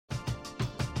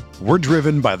We're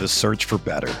driven by the search for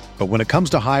better. But when it comes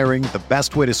to hiring, the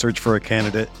best way to search for a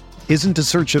candidate isn't to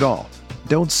search at all.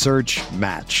 Don't search,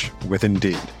 match with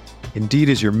Indeed. Indeed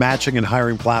is your matching and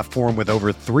hiring platform with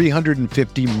over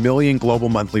 350 million global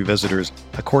monthly visitors,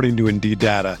 according to Indeed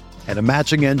data, and a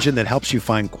matching engine that helps you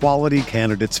find quality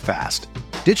candidates fast.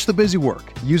 Ditch the busy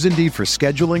work. Use Indeed for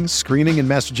scheduling, screening, and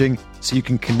messaging so you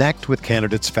can connect with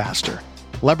candidates faster.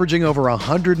 Leveraging over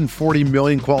 140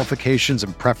 million qualifications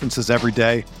and preferences every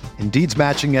day, Indeed's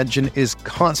matching engine is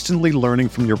constantly learning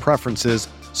from your preferences,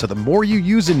 so the more you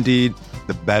use Indeed,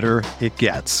 the better it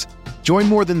gets. Join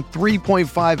more than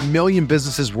 3.5 million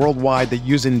businesses worldwide that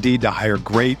use Indeed to hire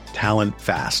great talent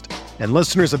fast. And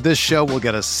listeners of this show will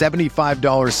get a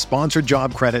 $75 sponsored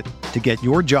job credit to get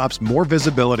your jobs more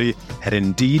visibility at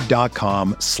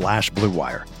Indeed.com/Blue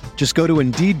Wire. Just go to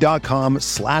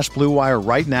Indeed.com/Blue Wire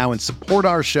right now and support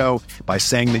our show by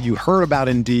saying that you heard about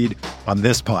Indeed on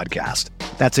this podcast.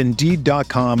 That's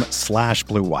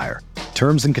Indeed.com/Blue Wire.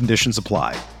 Terms and conditions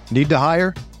apply. Need to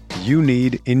hire? You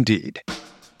need Indeed.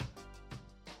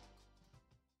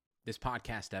 This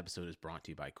podcast episode is brought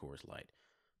to you by Coors Light.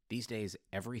 These days,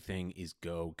 everything is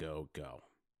go, go, go.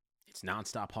 It's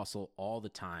nonstop hustle all the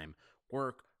time.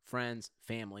 Work, friends,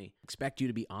 family, expect you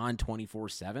to be on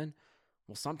 24/7.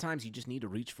 Well, sometimes you just need to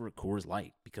reach for a Coors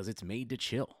Light because it's made to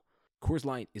chill. Coors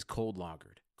Light is cold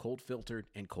lagered, cold filtered,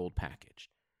 and cold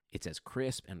packaged. It's as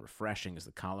crisp and refreshing as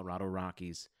the Colorado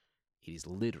Rockies. It is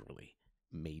literally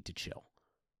made to chill.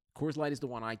 Coors Light is the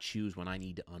one I choose when I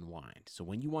need to unwind. So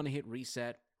when you want to hit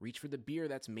reset, reach for the beer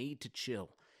that's made to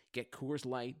chill. Get Coors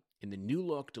Light in the new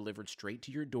look delivered straight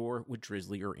to your door with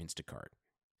Drizzly or Instacart.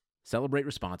 Celebrate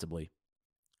responsibly.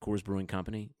 Coors Brewing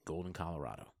Company, Golden,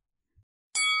 Colorado.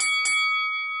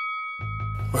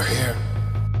 We're here.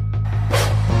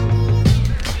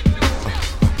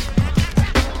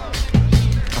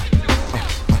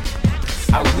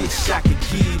 I wish I could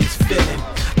give this feeling.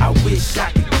 I wish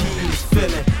I could give this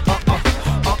feeling.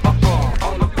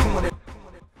 On the corner.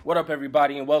 What up,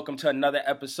 everybody, and welcome to another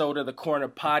episode of the Corner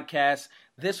Podcast.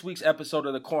 This week's episode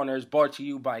of the Corner is brought to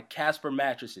you by Casper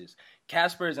Mattresses.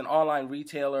 Casper is an online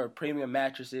retailer of premium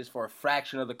mattresses for a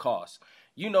fraction of the cost.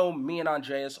 You know, me and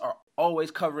Andreas are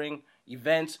always covering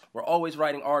events, we're always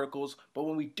writing articles, but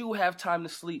when we do have time to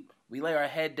sleep, we lay our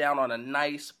head down on a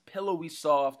nice, pillowy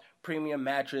soft, premium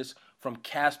mattress from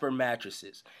Casper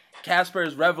Mattresses. Casper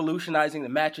is revolutionizing the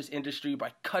mattress industry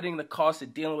by cutting the cost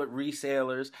of dealing with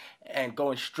resellers and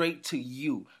going straight to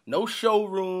you. No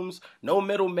showrooms, no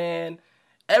middleman.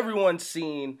 Everyone's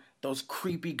seen those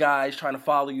creepy guys trying to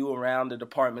follow you around the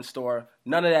department store.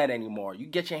 None of that anymore. You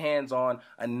get your hands on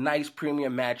a nice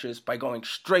premium mattress by going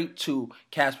straight to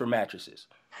Casper Mattresses.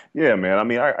 Yeah, man. I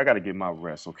mean, I got to get my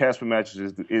rest. So Casper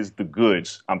Mattresses is the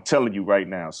goods. I'm telling you right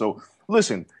now. So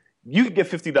listen, you can get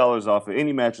 $50 off of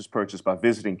any mattress purchase by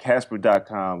visiting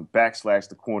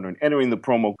Casper.com/The Corner and entering the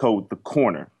promo code The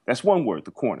Corner. That's one word,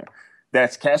 The Corner.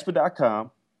 That's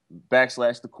Casper.com/The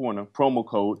Corner, promo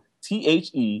code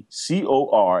THECORNER.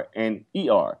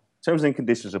 Terms and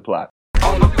conditions apply.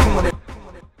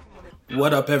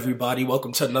 What up, everybody?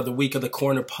 Welcome to another week of the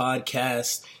Corner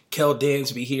Podcast. Kel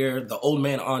Dansby here. The old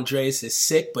man Andres is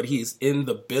sick, but he's in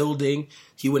the building.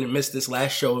 He wouldn't miss this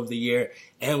last show of the year.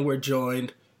 And we're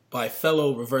joined by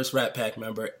fellow Reverse Rat Pack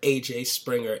member AJ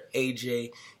Springer.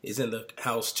 AJ is in the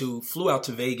house too. Flew out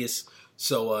to Vegas,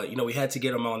 so we had to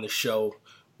get him on the show.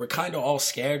 We're kind of all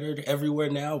scattered everywhere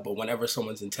now, but whenever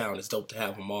someone's in town, it's dope to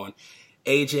have him on.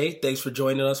 AJ, thanks for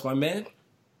joining us, my man.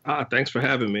 Thanks for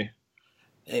having me.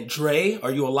 And Dre,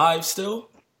 are you alive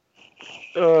still?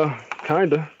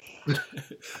 Kinda.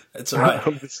 That's all right.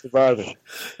 I'm just surviving.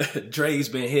 Dre's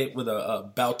been hit with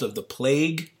a bout of the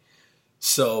plague,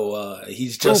 so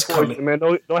he's just coming. Man,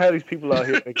 don't have these people out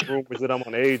here making rumors that I'm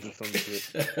on AIDS or some shit.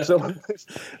 So,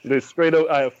 there's straight up,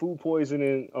 I have food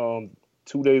poisoning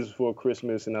 2 days before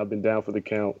Christmas, and I've been down for the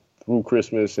count through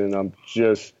Christmas, and I'm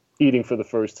just eating for the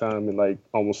first time in like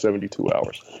almost 72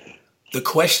 hours. The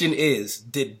question is,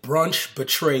 did brunch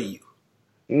betray you?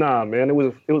 Nah, man, it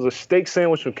was a steak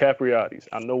sandwich from Capriati's.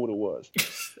 I know what it was.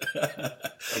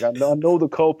 Like I know the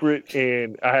culprit,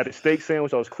 and I had a steak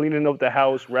sandwich. I was cleaning up the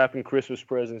house, wrapping Christmas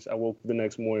presents. I woke up the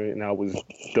next morning, and I was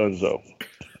donezo.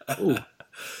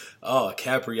 Oh,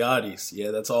 Capriati's.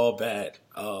 Yeah, that's all bad.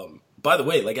 By the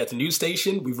way, like at the news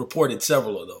station, we've reported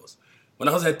several of those. When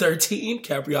I was at 13,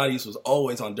 Capriati's was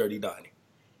always on Dirty Dining.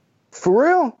 For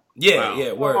real? Yeah, wow.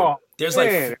 Yeah. Word. Oh, there's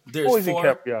man. there's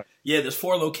four. Yeah, there's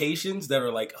 4 locations that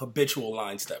are like habitual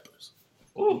line steppers.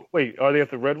 Ooh. Wait, are they at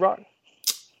the Red Rock?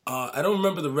 I don't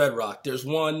remember the Red Rock. There's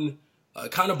one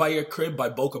kind of by your crib by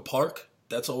Boca Park.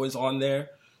 That's always on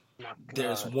there.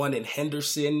 There's one in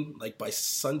Henderson, like by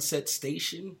Sunset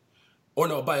Station. Or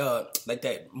no, by like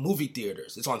that movie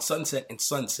theaters. It's on Sunset and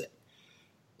Sunset.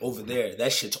 Over there.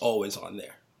 That shit's always on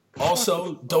there.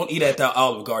 Also, don't eat at the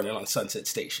Olive Garden on Sunset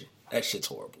Station. That shit's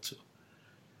horrible too.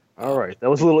 All right. That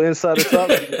was a little insider talk.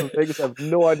 Vegas, I have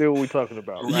no idea what we're talking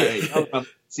about. Right. Yeah.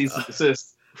 Cease and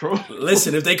desist.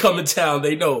 Listen, if they come in town,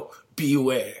 they know.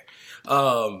 Beware.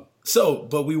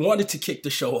 But we wanted to kick the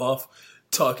show off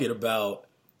talking about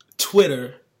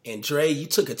Twitter. And Dre, you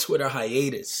took a Twitter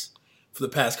hiatus for the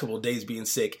past couple of days being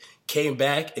sick, came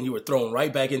back, and you were thrown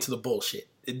right back into the bullshit.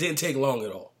 It didn't take long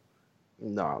at all.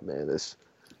 Nah, man.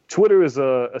 Twitter is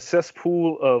a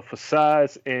cesspool of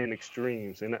facades and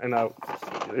extremes.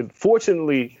 And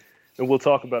fortunately, and we'll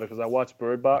talk about it because I watched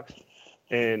Bird Box,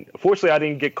 and fortunately I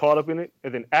didn't get caught up in it.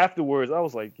 And then afterwards, I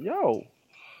was like, yo,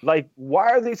 like,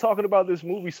 why are they talking about this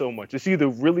movie so much? It's either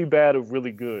really bad or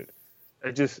really good.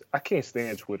 I can't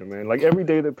stand Twitter, man. Like, every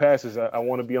day that passes, I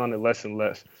want to be on it less and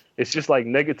less. It's just like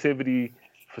negativity,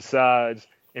 facades,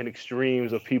 and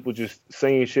extremes of people just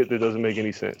saying shit that doesn't make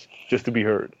any sense just to be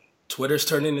heard. Twitter's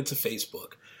turning into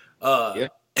Facebook. Yeah.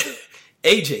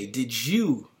 AJ, did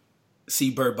you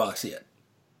see Bird Box yet?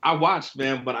 I watched,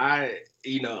 man, but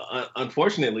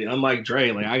unfortunately, unlike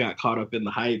Dre, like, I got caught up in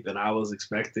the hype and I was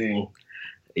expecting,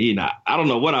 I don't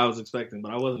know what I was expecting,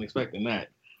 but I wasn't expecting that.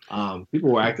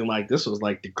 People were acting like this was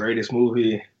like the greatest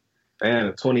movie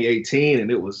of 2018, and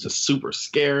it was just super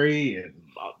scary, and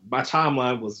my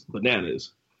timeline was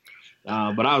bananas.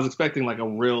 But I was expecting like a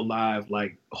real live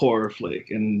like horror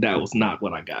flick, and that was not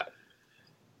what I got.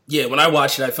 Yeah, when I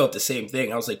watched it, I felt the same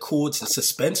thing. I was like, cool, it's a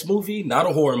suspense movie, not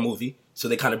a horror movie. So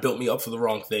they kind of built me up for the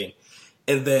wrong thing.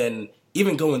 And then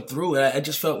even going through it, I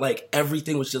just felt like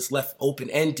everything was just left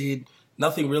open-ended.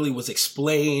 Nothing really was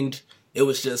explained. It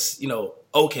was just,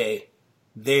 okay,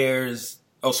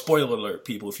 spoiler alert,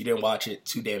 people, if you didn't watch it,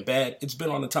 too damn bad. It's been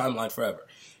on the timeline forever.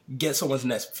 Get someone's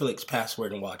Netflix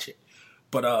password and watch it.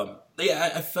 But,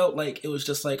 I felt like it was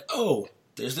just like, oh,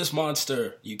 there's this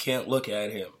monster. You can't look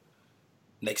at him.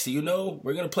 Next thing you know,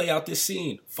 we're going to play out this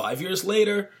scene. 5 years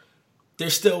later, they're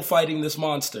still fighting this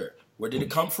monster. Where did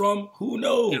it come from? Who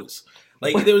knows?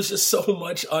 Like, there was just so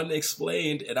much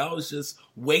unexplained, and I was just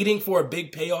waiting for a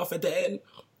big payoff at the end,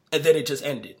 and then it just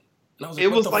ended. And I was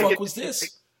like, what the fuck was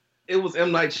this? It was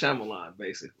M. Night Shyamalan,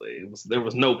 basically. There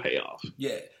was no payoff.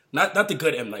 Yeah. Not the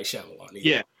good M. Night Shyamalan either.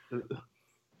 Yeah.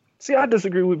 See, I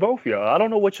disagree with both y'all. I don't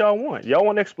know what y'all want. Y'all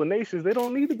want explanations. They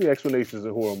don't need to be explanations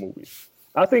in horror movies.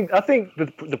 I think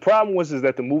the problem was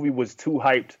that the movie was too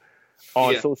hyped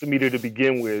on social media to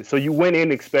begin with. So you went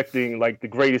in expecting like the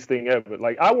greatest thing ever.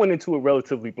 Like, I went into it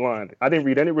relatively blind. I didn't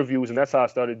read any reviews, and that's how I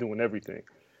started doing everything.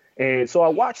 And so I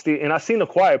watched it, and I seen A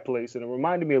Quiet Place, and it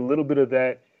reminded me a little bit of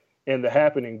that and The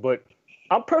Happening. But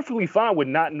I'm perfectly fine with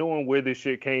not knowing where this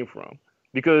shit came from,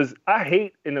 because I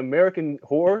hate in American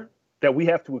horror that we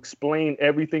have to explain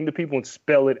everything to people and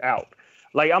spell it out.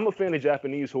 Like, I'm a fan of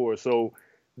Japanese horror, so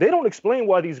they don't explain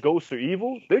why these ghosts are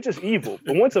evil. They're just evil.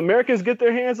 But once Americans get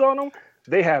their hands on them,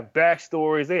 they have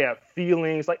backstories. They have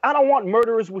feelings. Like, I don't want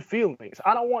murderers with feelings.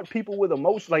 I don't want people with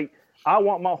emotions. Like, I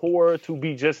want my horror to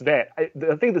be just that. I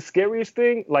think the scariest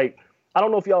thing, like, I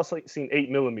don't know if y'all seen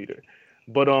 8mm,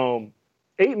 but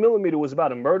 8mm was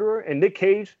about a murderer, and Nick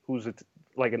Cage, who's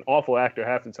like an awful actor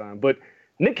half the time, but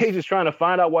Nick Cage is trying to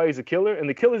find out why he's a killer, and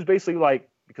the killer's basically like,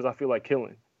 because I feel like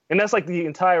killing. And that's like the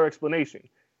entire explanation.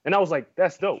 And I was like,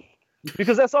 that's dope.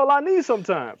 Because that's all I need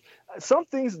sometimes. Some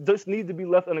things just need to be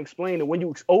left unexplained, and when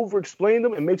you over-explain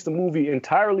them, it makes the movie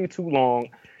entirely too long,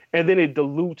 and then it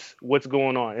dilutes what's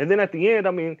going on. And then at the end,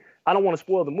 I mean, I don't want to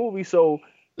spoil the movie, so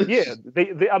yeah,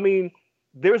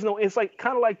 there's no, it's like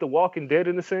kind of like The Walking Dead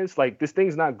in a sense. Like, this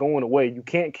thing's not going away. You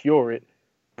can't cure it,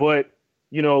 but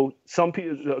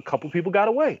a couple people got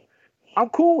away. I'm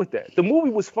cool with that. The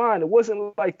movie was fine. It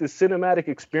wasn't like the cinematic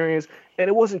experience, and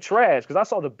it wasn't trash, because I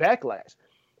saw the backlash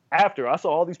after. I saw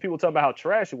all these people talking about how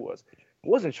trash it was. It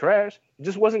wasn't trash. It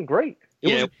just wasn't great.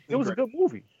 It was a good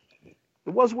movie. It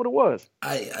was what it was.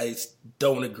 I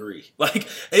don't agree. Like,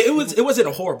 it wasn't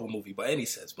a horrible movie by any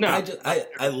sense. But No.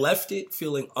 I left it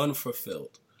feeling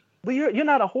unfulfilled. But you're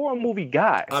not a horror movie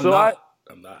guy. I'm not.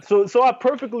 So I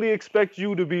perfectly expect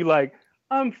you to be like,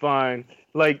 I'm fine.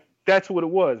 Like, that's what it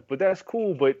was. But that's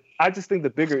cool. But I just think the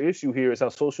bigger issue here is how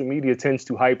social media tends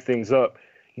to hype things up,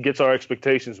 gets our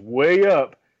expectations way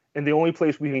up, and the only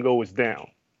place we can go is down.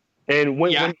 And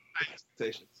when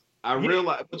expectations. I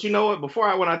realized, but you know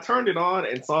what? When I turned it on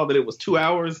and saw that it was 2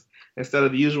 hours instead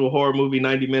of the usual horror movie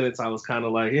 90 minutes, I was kind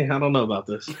of like, I don't know about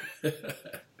this.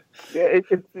 Yeah,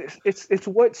 it's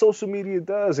what social media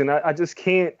does, and I just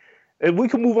can't. And we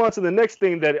can move on to the next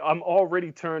thing that I'm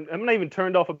not even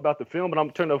turned off about the film, but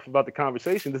I'm turned off about the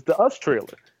conversation. It's the Us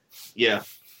trailer. Yeah.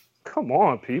 Come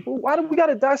on, people. Why do we got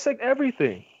to dissect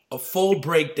everything? A full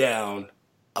breakdown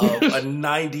of a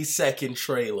 90-second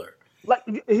trailer. Like,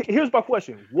 here's my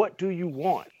question. What do you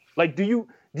want? Like, do you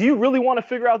really want to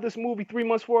figure out this movie 3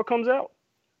 months before it comes out?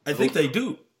 I think they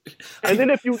do. And then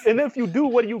if you do,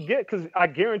 what do you get? Because I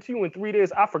guarantee you in 3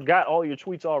 days, I forgot all your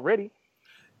tweets already.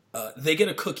 They get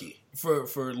a cookie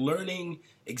for learning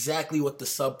exactly what the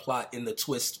subplot in the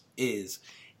twist is.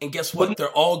 And guess what? They're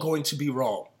all going to be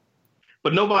wrong.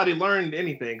 But nobody learned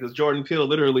anything because Jordan Peele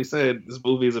literally said this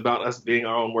movie is about us being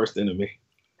our own worst enemy.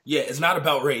 Yeah, it's not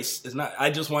about race. It's not.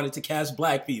 I just wanted to cast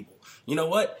black people. You know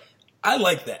what? I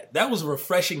like that. That was a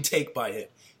refreshing take by him.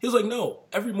 He was like, no,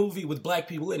 every movie with black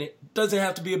people in it doesn't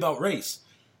have to be about race.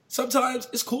 Sometimes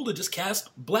it's cool to just cast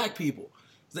black people.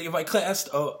 It's like if I cast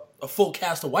a full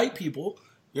cast of white people,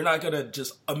 you're not going to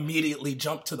just immediately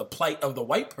jump to the plight of the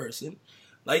white person.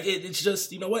 Like, it's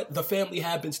just, you know what? The family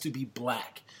happens to be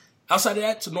black. Outside of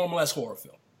that, it's a normal ass horror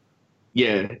film.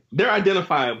 Yeah, they're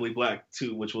identifiably black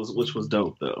too, which was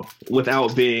dope though,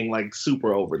 without being like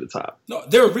super over the top. No,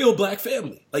 they're a real black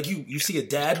family. Like you see a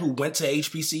dad who went to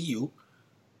HBCU.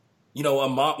 You know, a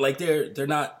mom, like they're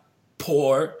not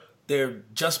poor. They're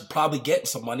just probably getting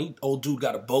some money. Old dude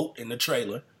got a boat in the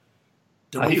trailer.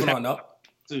 They're moving on up.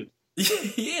 Dude.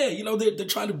 Yeah, you know, they're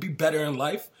trying to be better in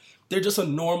life. They're just a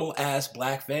normal ass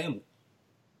black family.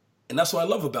 And that's what I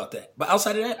love about that. But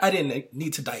outside of that, I didn't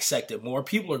need to dissect it more.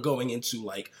 People are going into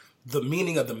like the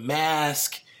meaning of the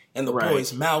mask and the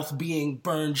boy's mouth being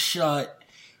burned shut.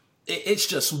 It's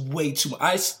just way too much.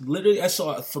 I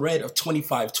saw a thread of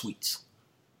 25 tweets.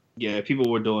 Yeah, people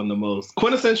were doing the most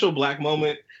quintessential black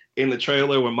moment in the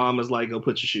trailer where mom is like, go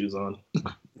put your shoes on.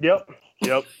 Yep.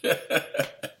 Because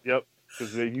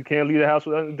you can't leave the house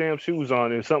without the damn shoes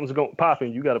on. If something's going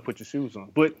popping, you got to put your shoes on.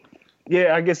 But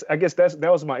yeah, I guess that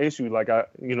was my issue. Like that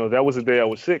was the day I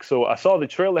was sick. So I saw the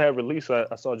trailer had released.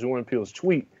 I saw Jordan Peele's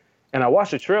tweet, and I watched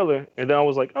the trailer, and then I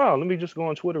was like, oh, let me just go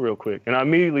on Twitter real quick, and I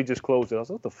immediately just closed it. I was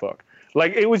like, what the fuck?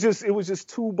 Like it was just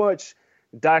too much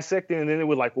dissecting, and then it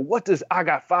was like, well, what does I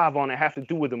Got 5 on it have to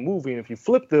do with the movie? And if you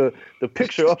flip the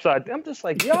picture upside down, I'm just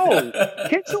like, yo,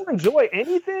 can't you enjoy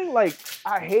anything? Like,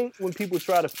 I hate when people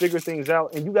try to figure things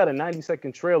out, and you got a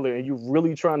 90-second trailer, and you're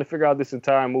really trying to figure out this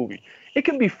entire movie. It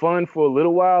can be fun for a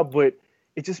little while, but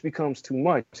it just becomes too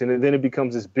much, and then it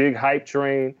becomes this big hype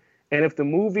train. And if the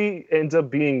movie ends up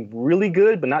being really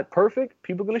good but not perfect,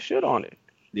 people are gonna shit on it.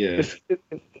 Yeah,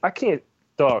 I can't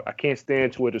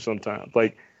stand Twitter sometimes.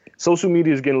 Like, social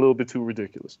media is getting a little bit too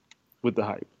ridiculous with the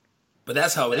hype. But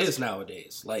that's how it is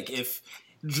nowadays. Like, if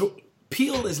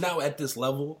Peele is now at this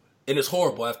level, and it's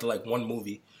horrible after like one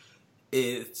movie,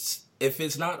 if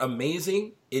it's not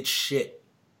amazing, it's shit.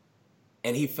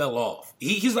 And he fell off.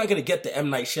 He's not going to get the M.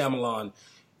 Night Shyamalan.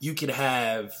 You could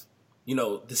have,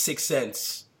 The Sixth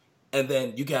Sense, and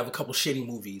then you can have a couple shitty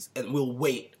movies, and we'll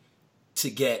wait to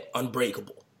get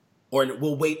Unbreakable. Or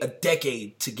we'll wait a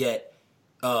decade to get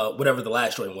whatever the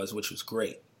last joint was, which was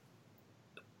great.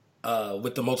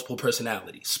 With the multiple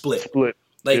personalities. Split.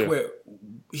 Like, where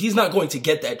he's not going to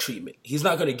get that treatment. He's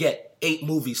not going to get 8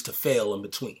 movies to fail in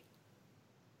between.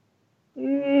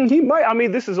 He might. I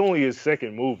mean, this is only his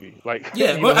second movie. Like,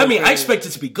 yeah, but I mean, I expect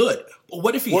it to be good. But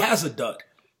what if he has a dud?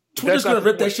 Twitter's going to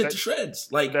rip that shit to shreds.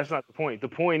 Like, that's not the point. The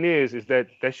point is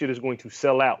that shit is going to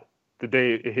sell out the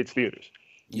day it hits theaters.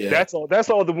 Yeah, that's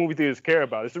all the movie theaters care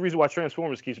about. It's the reason why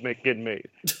Transformers keeps getting made.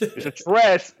 It's a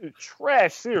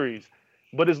trash series,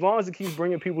 but as long as it keeps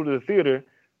bringing people to the theater,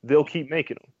 they'll keep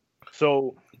making them.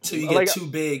 So until you get too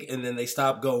big, and then they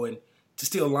stop going. To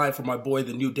steal a line from my boy,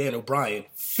 the new Dan O'Brien,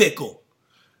 fickle.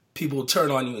 People will turn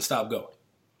on you and stop going.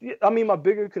 Yeah, I mean, my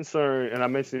bigger concern, and I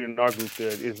mentioned it in our group there,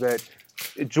 is that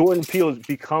Jordan Peele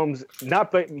becomes,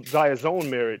 not by his own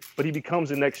merit, but he becomes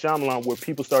the next Shyamalan where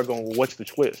people start going, well, what's the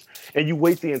twist? And you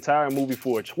wait the entire movie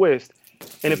for a twist,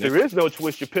 and if there is no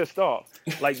twist, you're pissed off.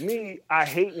 Like me, I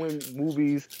hate when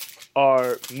movies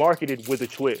are marketed with a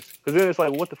twist. Because then it's like,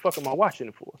 well, what the fuck am I watching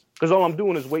it for? Because all I'm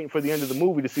doing is waiting for the end of the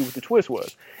movie to see what the twist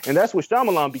was. And that's what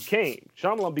Shyamalan became.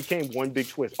 Shyamalan became one big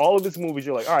twist. All of his movies,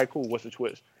 you're like, all right, cool, what's the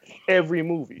twist? Every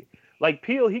movie. Like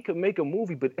Peele, he could make a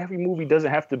movie, but every movie doesn't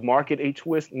have to market a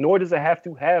twist, nor does it have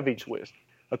to have a twist.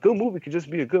 A good movie could just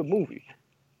be a good movie.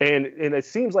 And it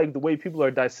seems like the way people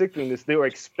are dissecting this, they were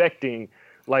expecting,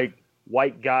 like,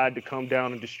 white God to come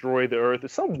down and destroy the earth.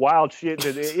 It's some wild shit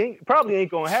that probably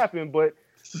ain't gonna happen, but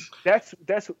that's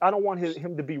I don't want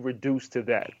him to be reduced to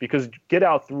that, because Get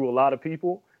Out threw a lot of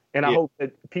people, and I hope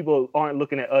that people aren't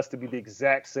looking at us to be the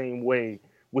exact same way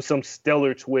with some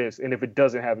stellar twist. And if it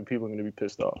doesn't happen, people are going to be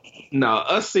pissed off. No,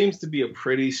 Us seems to be a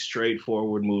pretty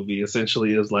straightforward movie.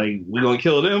 Essentially, it's like, we're going to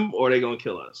kill them or they're going to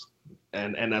kill us.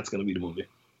 And that's going to be the movie.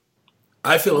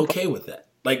 I feel okay with that.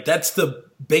 Like, that's the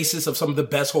basis of some of the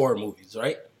best horror movies,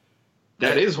 right?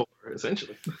 That is horror,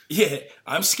 essentially. Yeah,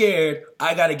 I'm scared.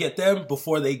 I got to get them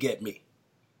before they get me.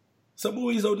 Some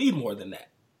movies don't need more than that.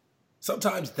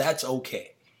 Sometimes that's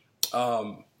okay.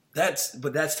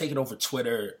 That's taken over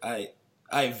Twitter.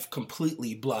 I've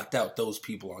completely blocked out those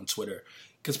people on Twitter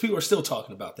because people are still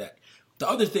talking about that. The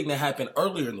other thing that happened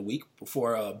earlier in the week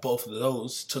before both of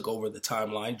those took over the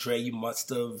timeline, Dre, you must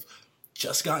have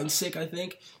just gotten sick, I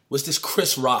think, was this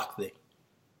Chris Rock thing.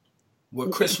 Where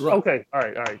Chris Rock... Okay, all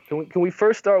right. Can we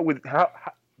first start with how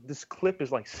this clip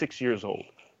is like 6 years old?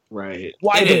 Right.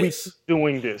 Why do we keep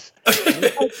doing this? Why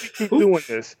do we keep doing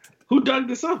this? Who dug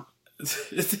this up?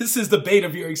 This is the bait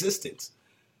of your existence.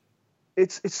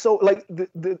 It's so like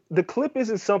the clip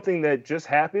isn't something that just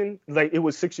happened. Like it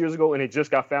was 6 years ago and it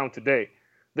just got found today.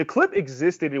 The clip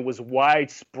existed. It was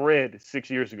widespread 6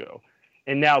 years ago,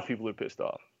 and now people are pissed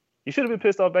off. You should have been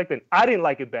pissed off back then. I didn't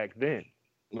like it back then.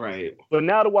 Right. But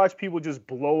now to watch people just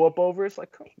blow up over it's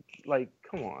like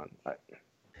come on.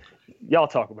 Y'all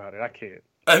talk about it. I can't.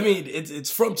 I mean, it's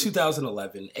from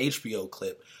 2011, HBO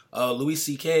clip. Louis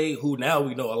C.K., who now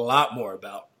we know a lot more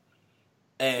about,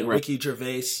 and right. Ricky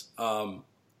Gervais.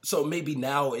 So maybe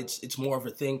now it's more of a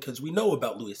thing because we know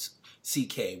about Louis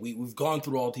C.K. We've gone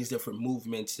through all these different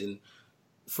movements, and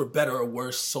for better or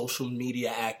worse, social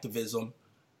media activism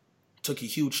took a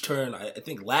huge turn. I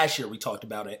think last year we talked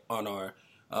about it on our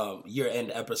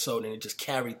year-end episode, and it just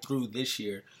carried through this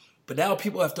year. But now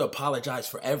people have to apologize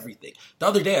for everything. The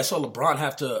other day I saw LeBron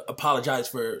have to apologize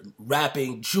for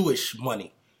rapping Jewish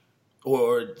money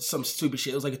or some stupid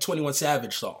shit. It was like a 21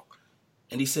 Savage song.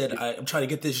 And he said, I'm trying to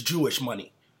get this Jewish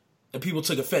money. And people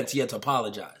took offense. He had to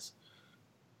apologize.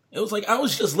 It was like, I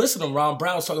was just listening to Ron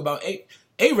Brown talking about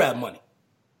A-Rap money.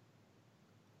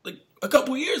 Like a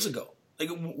couple years ago. Like,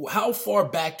 how far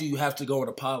back do you have to go and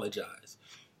apologize?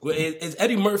 Is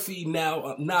Eddie Murphy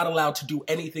now not allowed to do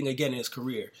anything again in his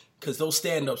career? Because those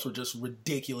stand-ups were just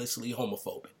ridiculously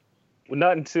homophobic. Well,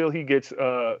 not until he gets,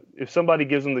 if somebody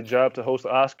gives him the job to host the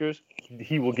Oscars,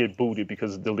 he will get booted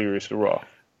because of Delirious to Raw.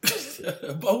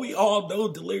 But we all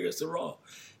know Delirious to Raw.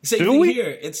 Same do thing we?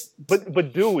 here.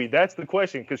 But do we? That's the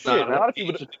question. Because shit, a lot of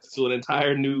people to an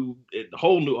entire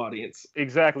whole new audience.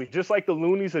 Exactly. Just like the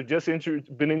Loonies have just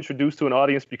been introduced to an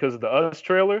audience because of the Us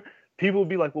trailer. People will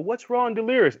be like, well, what's wrong,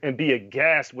 Delirious? And be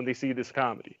aghast when they see this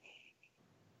comedy.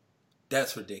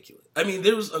 That's ridiculous. I mean,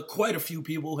 there was quite a few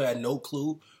people who had no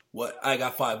clue what I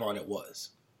Got Five on It was.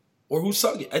 Or who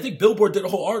sung it. I think Billboard did a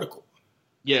whole article.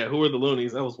 Yeah, who are the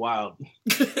Loonies? That was wild.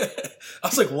 I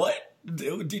was like, what?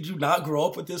 Did you not grow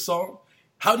up with this song?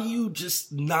 How do you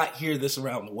just not hear this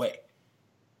around the way?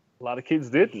 A lot of kids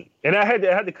didn't. And I had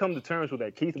to come to terms with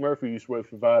that. Keith Murphy used to work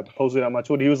for Vibe, posted it on my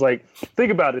Twitter. He was like,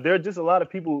 think about it. There are just a lot of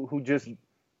people who just,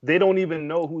 they don't even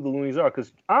know who the Loonies are.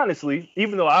 Because honestly,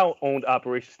 even though I owned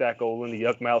Operation Stack-O and the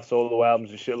Yuck Mouth solo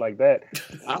albums and shit like that,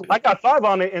 I Got Five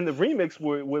on It and the remix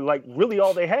were like really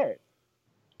all they had.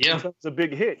 Yeah. It's a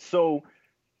big hit. So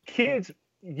kids,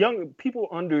 young people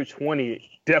under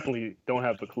 20 definitely don't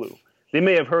have the clue. They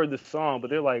may have heard the song, but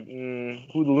they're like,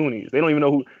 who the Loonies? They don't even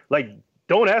know who, like,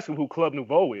 don't ask them who Club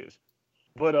Nouveau is.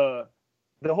 But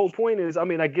the whole point is, I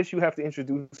mean, I guess you have to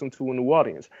introduce them to a new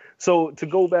audience. So to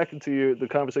go back into the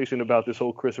conversation about this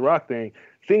whole Chris Rock thing,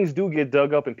 things do get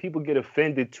dug up and people get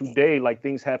offended today like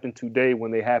things happen today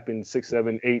when they happened 6,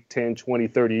 7, 8, 10, 20,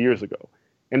 30 years ago.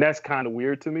 And that's kind of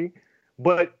weird to me.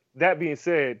 But that being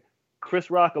said, Chris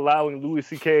Rock allowing Louis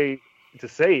C.K. to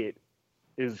say it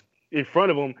is in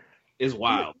front of him is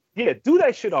wild. Yeah, do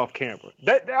that shit off camera.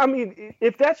 I mean,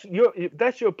 if that's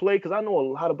your play, because I know a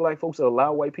lot of black folks that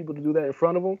allow white people to do that in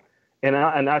front of them, and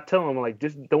I tell them like,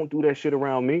 just don't do that shit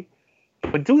around me,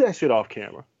 but do that shit off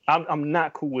camera. I'm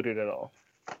not cool with it at all.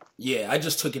 Yeah, I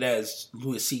just took it as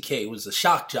Louis C.K. was a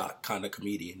shock jock kind of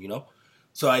comedian, you know.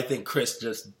 So I think Chris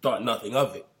just thought nothing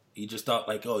of it. He just thought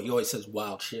like, oh, he always says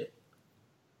wild shit.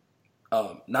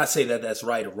 Not say that that's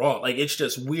right or wrong. Like it's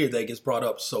just weird that it gets brought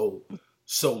up so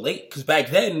late. Because back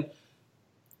then,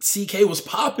 CK was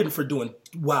popping for doing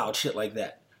wild shit like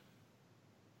that.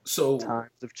 So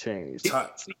times have changed.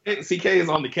 CK is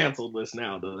on the canceled list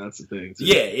now, though. That's the thing. Too.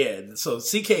 Yeah. So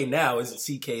CK now isn't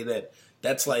CK then.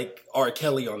 That's like R.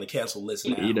 Kelly on the canceled list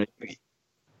now.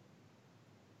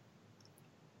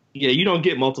 You don't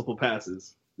get multiple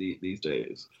passes these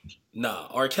days. Nah,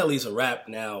 R. Kelly's a rap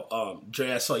now.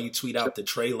 Dre, I saw you tweet out the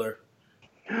trailer.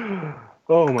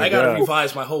 Oh my God. I gotta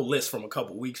revise my whole list from a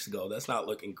couple weeks ago. That's not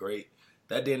looking great.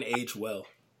 That didn't age well.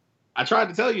 I tried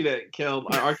to tell you that, Kel.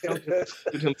 R. Kelly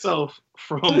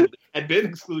had been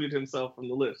excluded himself from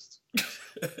the list.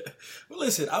 Well,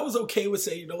 listen, I was okay with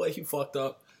saying, you know what, he fucked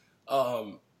up.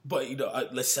 But, you know,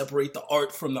 let's separate the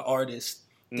art from the artist.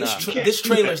 This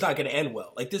trailer's not going to end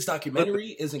well. Like, this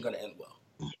documentary isn't going to end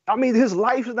well. I mean, his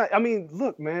life is not. I mean,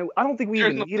 look, man, I don't think we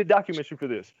even need a documentary for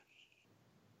this.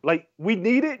 Like, we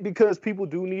need it because people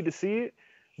do need to see it.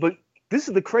 But this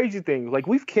is the crazy thing. Like,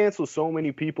 we've canceled so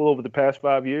many people over the past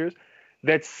 5 years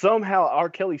that somehow R.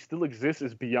 Kelly still exists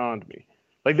is beyond me.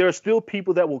 Like, there are still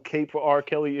people that will cape for R.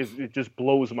 Kelly. It just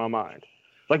blows my mind.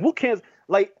 Like, we'll cancel.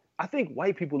 Like, I think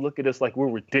white people look at us like we're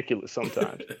ridiculous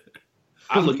sometimes.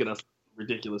 I look at us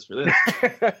ridiculous for this.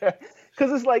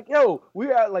 Because it's like, yo,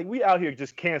 we out here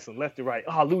just canceling left and right.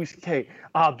 Louis C.K.,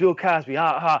 Bill Cosby,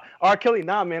 R. Kelly.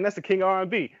 Nah, man, that's the king of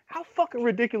R&B. How fucking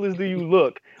ridiculous do you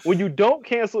look when you don't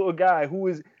cancel a guy who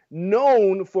is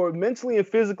known for mentally and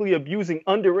physically abusing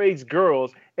underage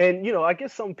girls? And, you know, I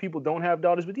guess some people don't have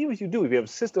daughters, but even if you do, if you have a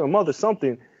sister or mother,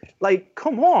 something, like,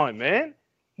 come on, man.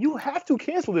 You have to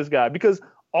cancel this guy because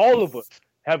all of us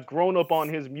have grown up on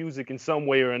his music in some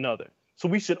way or another. So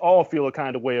we should all feel a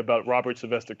kind of way about Robert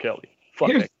Sylvester Kelly.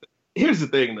 Here's the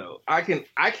thing, though. I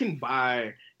can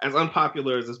buy, as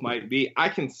unpopular as this might be, I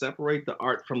can separate the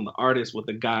art from the artist with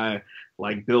a guy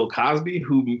like Bill Cosby,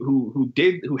 who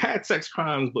had sex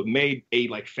crimes but made a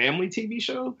like family TV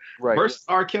show, right, versus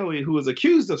R. Kelly, who is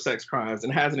accused of sex crimes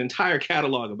and has an entire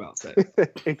catalog about sex.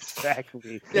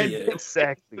 Exactly.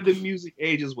 Exactly. The music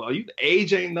age as well.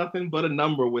 Age ain't nothing but a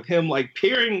number with him like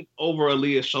peering over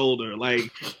Aaliyah's shoulder. Like,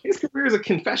 his career is a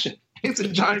confession. It's a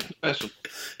giant confession.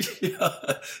 Yeah.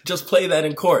 Just play that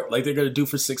in court like they're gonna do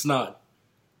for 6ix9ine.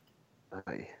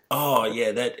 Oh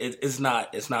yeah, it's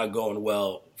not going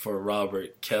well for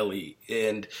Robert Kelly.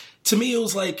 And to me, it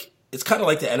was like, it's kind of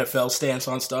like the NFL stance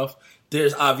on stuff.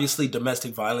 There's obviously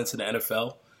domestic violence in the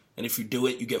NFL, and if you do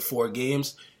it, you get 4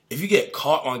 games. If you get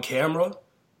caught on camera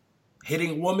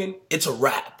hitting a woman, it's a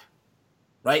wrap,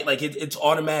 right? Like it's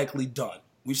automatically done.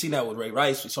 We've seen that with Ray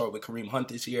Rice. We saw it with Kareem Hunt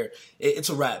this year. It's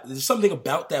a wrap. There's something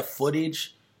about that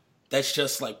footage that's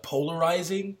just like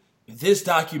polarizing. This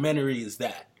documentary is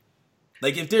that.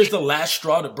 Like, if there's the last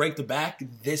straw to break the back,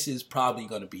 this is probably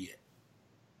going to be it.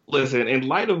 Listen, in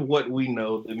light of what we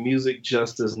know, the music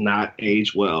just does not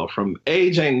age well. From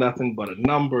age ain't nothing but a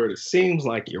number. It seems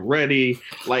like you're ready.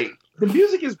 Like, the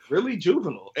music is really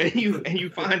juvenile. And you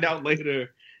find out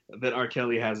later that R.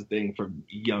 Kelly has a thing for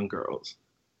young girls.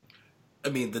 I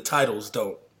mean, the titles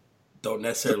don't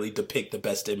necessarily depict the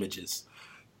best images.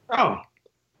 Oh.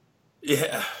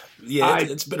 Yeah.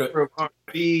 It's been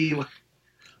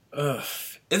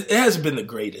it hasn't been the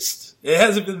greatest. It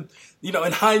hasn't been, you know,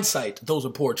 in hindsight, those are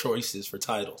poor choices for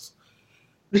titles.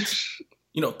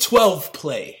 You know, 12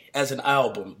 Play as an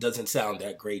album doesn't sound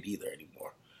that great either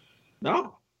anymore.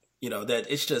 No. You know, that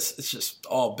it's just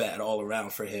all bad all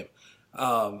around for him.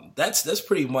 That's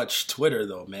pretty much Twitter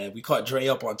though, man. We caught Dre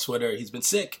up on Twitter. He's been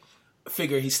sick. I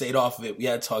figure he stayed off of it. We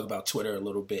had to talk about Twitter a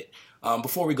little bit.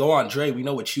 Before we go on, Dre, we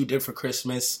know what you did for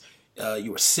Christmas.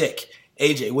 You were sick.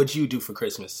 AJ, what'd you do for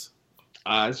Christmas?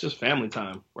 It's just family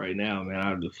time right now, man.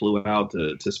 I flew out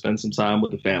to spend some time with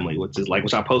the family,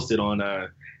 which I posted on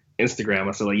Instagram.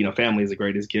 I said, like, you know, family is the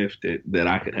greatest gift that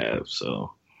I could have.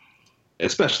 So,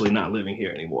 especially not living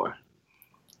here anymore.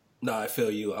 No, I feel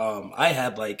you.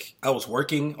 I was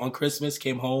working on Christmas,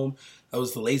 came home. That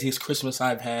was the laziest Christmas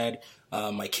I've had.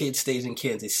 My kid stays in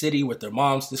Kansas City with their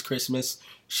moms this Christmas.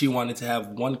 She wanted to have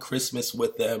one Christmas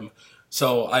with them.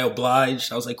 So I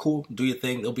obliged. I was like, cool, do your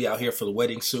thing. They'll be out here for the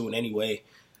wedding soon anyway.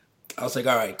 I was like,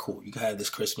 all right, cool. You can have this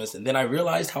Christmas. And then I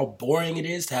realized how boring it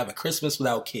is to have a Christmas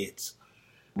without kids.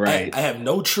 Right. I have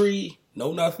no tree,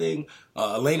 no nothing.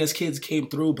 Elena's kids came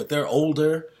through, but they're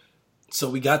older. So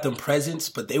we got them presents,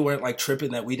 but they weren't like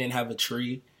tripping that we didn't have a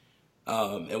tree.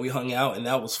 And we hung out, and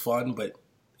that was fun. But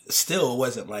still, it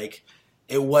wasn't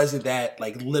that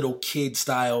like little kid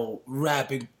style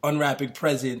unwrapping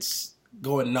presents,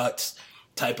 going nuts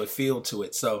type of feel to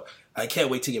it. So I can't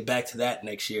wait to get back to that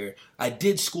next year. I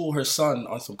did school her son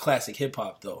on some classic hip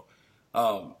hop though.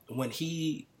 When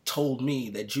he told me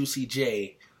that Juicy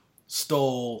J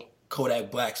stole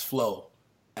Kodak Black's flow,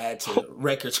 I had to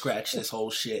record scratch this whole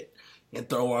shit and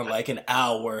throw on like an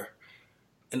hour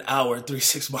 3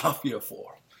 6 Mafia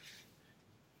for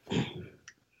him.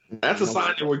 That's a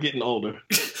sign that we're getting older.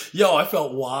 Yo, I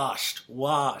felt washed,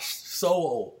 so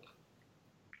old.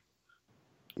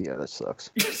 Yeah, that sucks.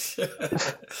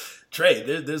 Dre,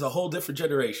 there's a whole different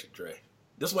generation, Dre.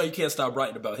 That's why you can't stop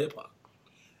writing about hip-hop.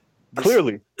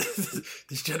 Clearly.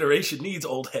 This generation needs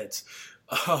old heads.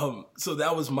 So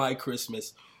that was my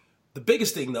Christmas. The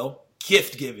biggest thing, though,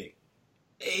 gift giving.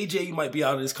 AJ, you might be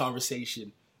out of this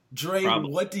conversation. Dre,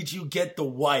 Probably. what did you get the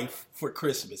wife for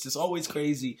Christmas? It's always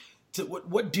crazy.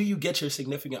 What do you get your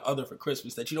significant other for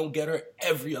Christmas that you don't get her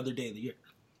every other day of the year?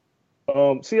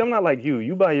 See, I'm not like you.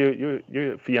 You buy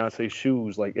your fiance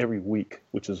shoes like every week,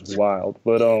 which is wild.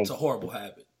 But It's a horrible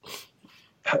habit.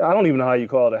 I don't even know how you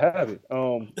call it a habit.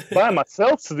 Buying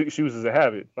myself shoes is a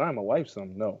habit. Buying my wife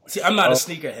some, no. See, I'm not a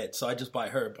sneakerhead, so I just buy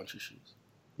her a bunch of shoes.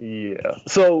 Yeah.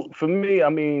 So for me, I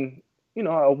mean, you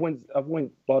know, I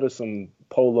went bought her some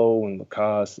polo and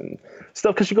Lacoste and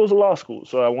stuff because she goes to law school.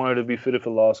 So I wanted her to be fitted for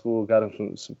law school. Got her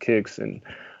some kicks and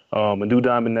a new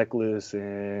diamond necklace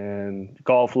and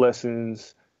golf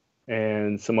lessons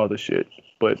and some other shit.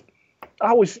 But I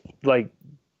always like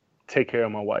take care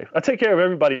of my wife. I take care of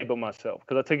everybody but myself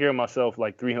because I take care of myself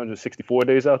like 364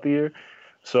 days out the year.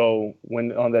 So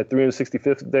when on that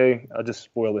 365th day, I just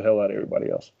spoil the hell out of everybody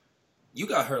else. You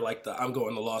got her like the I'm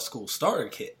going to law school starter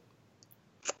kit.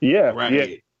 Yeah,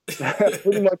 Right. yeah.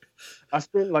 Pretty much. I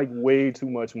spent like way too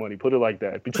much money. Put it like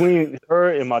that. Between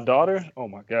her and my daughter, oh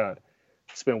my God,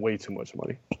 I spent way too much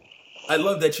money. I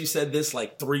love that you said this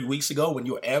like 3 weeks ago when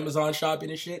you were Amazon shopping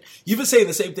and shit. You've been saying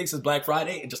the same thing since Black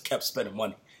Friday and just kept spending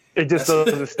money. It just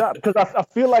doesn't stop because I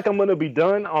feel like I'm gonna be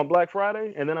done on Black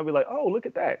Friday, and then I'll be like, oh, look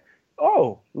at that.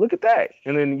 Oh, look at that.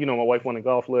 And then my wife wanted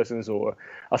golf lessons, or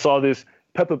I saw this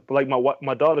Peppa. Like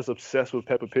my daughter's obsessed with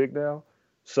Peppa Pig now,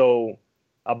 so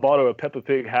I bought her a Peppa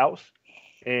Pig house,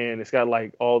 and it's got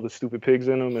like all the stupid pigs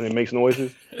in them, and it makes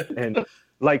noises. And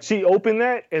like she opened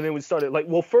that, and then we started like,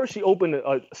 well, first she opened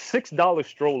a $6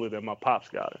 stroller that my pops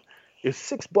got her. It's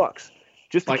 $6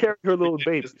 just to carry her little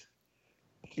babies.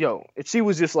 Yo, and she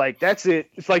was just like, that's it.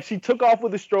 It's like she took off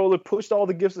with the stroller, pushed all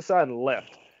the gifts aside, and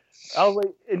left. I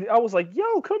was like,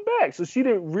 yo, come back. So she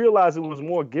didn't realize it was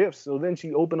more gifts. So then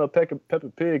she opened up Peppa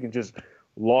Pig and just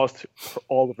lost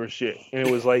all of her shit. And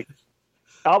it was like,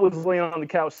 I was laying on the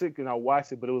couch sick and I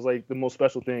watched it, but it was like the most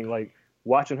special thing, like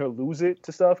watching her lose it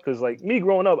to stuff. Because like me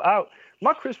growing up,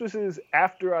 my Christmases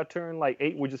after I turned like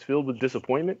 8 were just filled with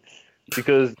disappointment.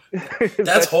 Because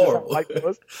that's horrible.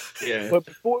 Yeah. But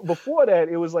before that,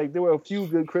 it was like there were a few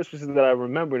good Christmases that I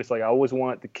remembered. It's like I always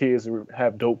want the kids to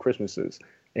have dope Christmases,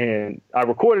 and I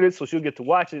recorded it so she'll get to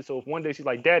watch it. So if one day she's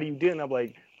like, "Daddy, you didn't," I'm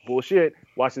like, "Bullshit!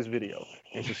 Watch this video,"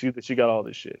 and she'll see that she got all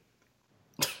this shit.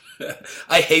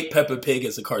 I hate Peppa Pig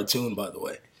as a cartoon, by the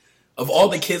way. Of all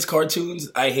the kids' cartoons,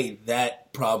 I hate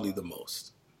that probably the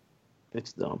most.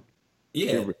 It's dumb.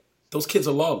 Yeah, those kids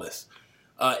are lawless.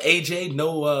 AJ,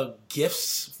 no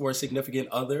gifts for a significant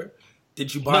other.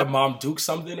 Did you buy Mom Duke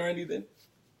something or anything?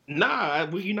 Nah,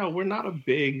 we're not a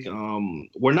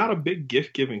big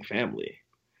gift giving family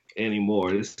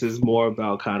anymore. This is more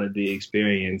about kind of the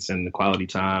experience and the quality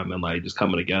time and like just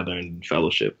coming together and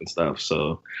fellowship and stuff.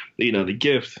 So, the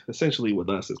gift essentially with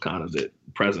us is kind of the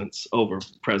presents over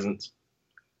presents.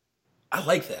 I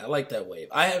like that. I like that wave.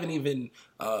 I haven't even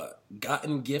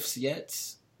gotten gifts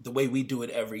yet the way we do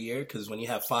it every year, because when you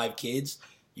have 5 kids,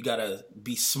 you got to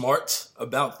be smart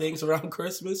about things around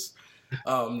Christmas,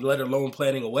 let alone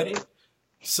planning a wedding.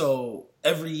 So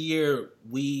every year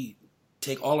we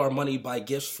take all our money, buy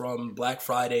gifts from Black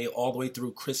Friday all the way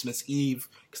through Christmas Eve,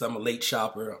 because I'm a late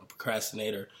shopper, I'm a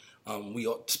procrastinator. We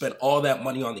spend all that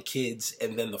money on the kids,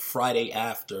 and then the Friday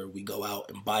after, we go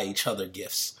out and buy each other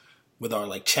gifts with our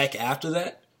like check after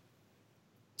that.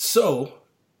 So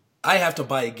I have to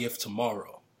buy a gift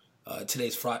tomorrow.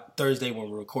 Today's Thursday when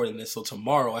we're recording this, so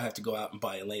tomorrow I have to go out and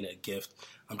buy Elena a gift.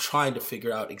 I'm trying to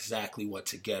figure out exactly what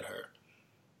to get her,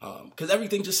 because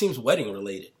everything just seems wedding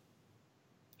related.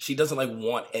 She doesn't like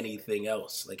want anything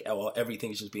else. Like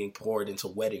everything's just being poured into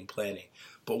wedding planning.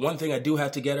 But one thing I do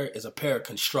have to get her is a pair of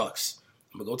Constructs.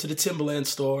 I'm gonna go to the Timberland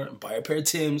store and buy a pair of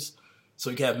Tims,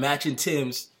 so we can have matching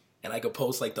Tims, and I could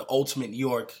post like the ultimate New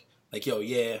York, like, yo,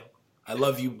 yeah, I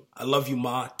love you,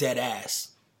 ma, dead ass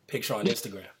picture on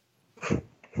Instagram.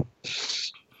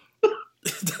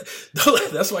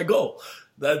 That's my goal.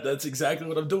 That's exactly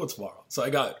what I'm doing tomorrow. So I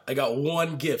got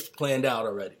one gift planned out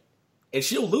already, and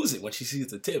she'll lose it when she sees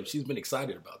the Tim. She's been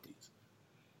excited about these.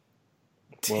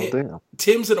 Well, damn.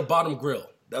 Tim's in a bottom grill.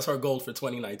 That's our goal for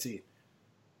 2019.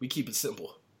 We keep it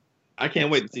simple. I can't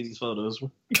wait to see these photos.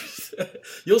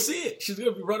 You'll see it. She's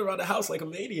gonna be running around the house like a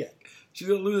maniac. She's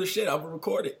gonna lose her shit. I'm gonna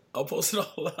record it. I'll post it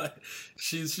online.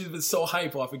 She's been so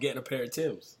hype off of getting a pair of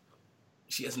Tims.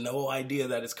 She has no idea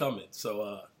that it's coming.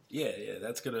 So yeah,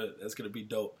 that's gonna be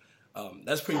dope.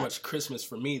 That's pretty much Christmas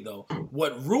for me, though.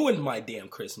 What ruined my damn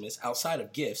Christmas, outside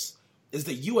of gifts, is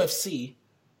the UFC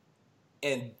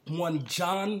and one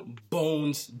John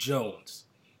Bones Jones.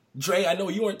 Dre, I know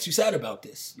you weren't too sad about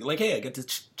this. You're like, hey, I get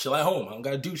to chill at home. I don't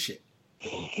got to do shit.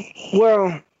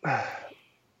 Well,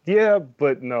 yeah,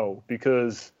 but no,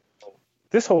 because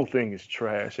this whole thing is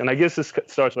trash. And I guess this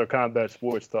starts our combat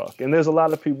sports talk. And there's a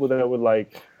lot of people that were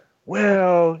like,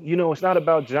 well, it's not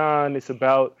about John. It's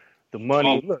about the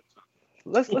money. Look,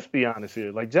 let's be honest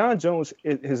here. Like, John Jones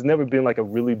has never been like a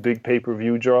really big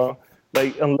pay-per-view draw,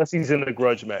 like unless he's in a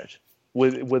grudge match,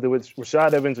 whether it's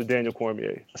Rashad Evans or Daniel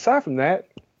Cormier. Aside from that,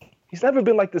 he's never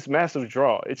been like this massive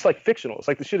draw. It's like fictional. It's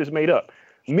like the shit is made up.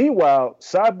 Meanwhile,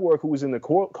 Cyborg, who was in the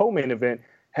co-main event,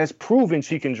 has proven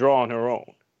she can draw on her own.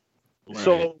 Right.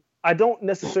 So I don't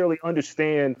necessarily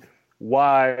understand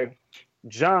why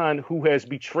John, who has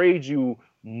betrayed you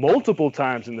multiple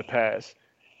times in the past,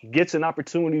 gets an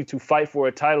opportunity to fight for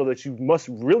a title that you must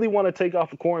really want to take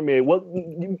off of Cormier. Well,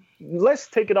 let's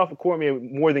take it off of Cormier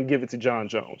more than give it to John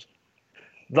Jones.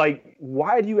 Like,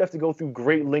 why do you have to go through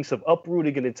great lengths of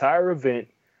uprooting an entire event,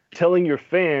 telling your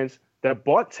fans that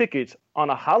bought tickets on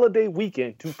a holiday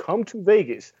weekend to come to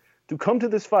Vegas, to come to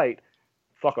this fight,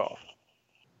 fuck off.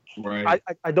 Right.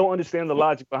 I don't understand the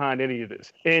logic behind any of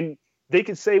this. And they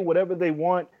could say whatever they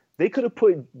want. They could have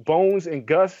put Bones and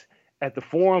Gus at the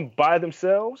Forum by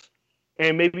themselves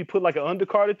and maybe put like an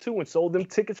undercard or two and sold them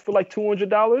tickets for like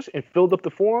 $200 and filled up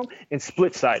the Forum and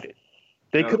split-sided.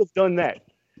 They could have done that.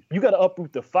 You got to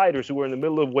uproot the fighters who are in the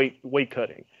middle of weight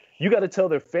cutting. You got to tell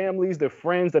their families, their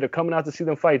friends that are coming out to see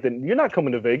them fight that you're not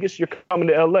coming to Vegas, you're coming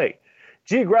to LA.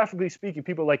 Geographically speaking,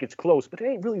 people are like it's close, but it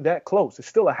ain't really that close. It's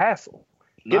still a hassle.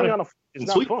 Getting on a is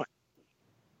not fun.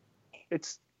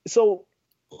 It's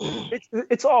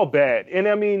all bad. And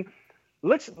I mean,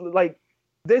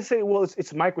 they say, well,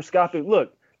 it's microscopic.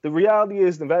 Look, the reality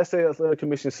is the Nevada State Athletic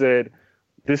Commission said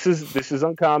this is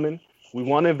uncommon. We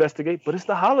want to investigate, but it's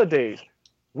the holidays.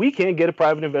 We can't get a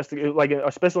private investigator, like a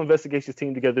special investigations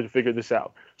team together to figure this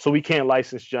out. So we can't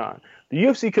license John. The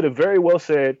UFC could have very well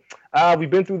said, we've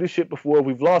been through this shit before.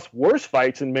 We've lost worse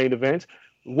fights in main events.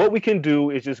 What we can do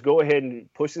is just go ahead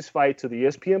and push this fight to the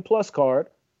ESPN Plus card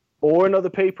or another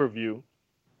pay-per-view,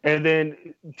 and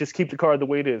then just keep the card the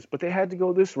way it is. But they had to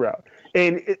go this route.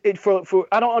 And for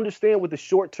I don't understand what the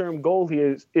short-term goal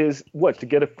here is what, to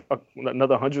get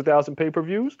another 100,000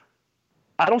 pay-per-views?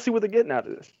 I don't see what they're getting out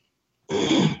of this.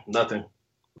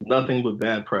 Nothing but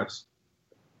bad press.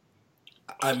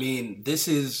 I mean, this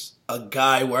is a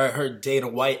guy where I heard Dana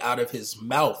White out of his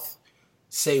mouth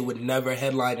say would never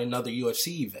headline another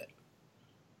UFC event.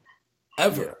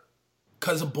 Ever.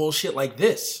 Because of bullshit like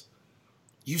this.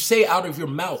 You say out of your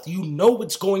mouth, you know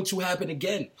what's going to happen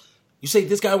again. You say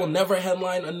this guy will never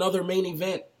headline another main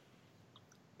event.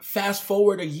 Fast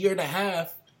forward a year and a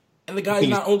half, and the guy's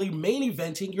not only main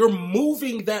eventing, you're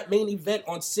moving that main event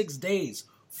on 6 days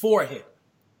for him.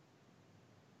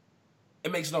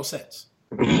 It makes no sense.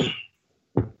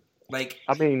 Like,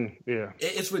 I mean, yeah.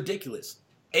 It's ridiculous.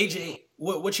 AJ,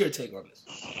 what's your take on this?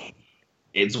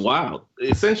 It's wild.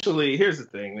 Essentially, here's the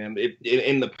thing, man.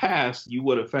 In the past, you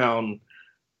would have found,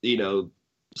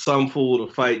 some fool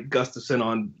to fight Gustafsson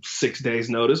on 6 days'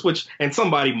 notice, and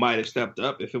somebody might have stepped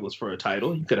up if it was for a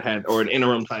title. You could have had, or an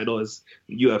interim title, as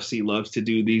UFC loves to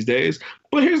do these days.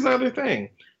 But here's the other thing.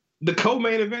 The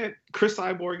co-main event, Chris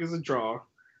Cyborg is a draw.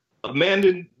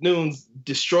 Amanda Nunes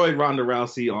destroyed Ronda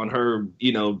Rousey on her,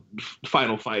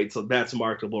 final fight, so that's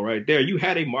marketable right there. You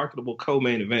had a marketable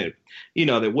co-main event,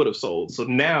 that would have sold. So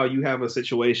now you have a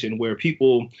situation where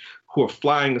people who are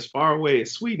flying as far away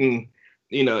as Sweden,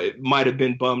 it might have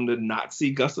been bummed to not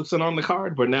see Gustafsson on the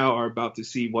card, but now are about to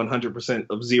see 100%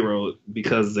 of zero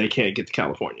because they can't get to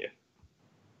California.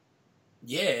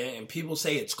 Yeah, and people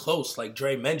say it's close, like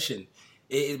Dre mentioned.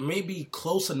 It may be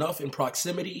close enough in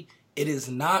proximity. It is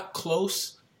not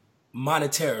close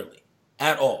monetarily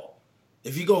at all.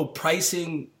 If you go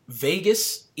pricing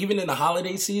Vegas, even in the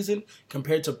holiday season,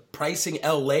 compared to pricing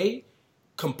LA,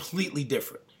 completely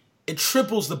different. It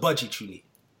triples the budget you need,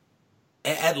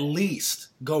 at least,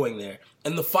 going there.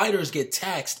 And the fighters get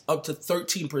taxed up to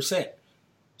 13%.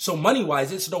 So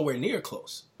money-wise, it's nowhere near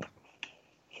close.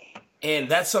 And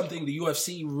that's something the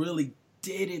UFC really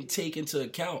didn't take into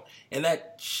account, and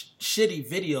that shitty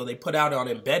video they put out on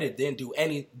Embedded didn't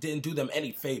do them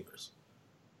any favors.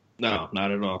 No,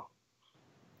 not at all.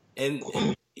 And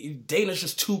Dana's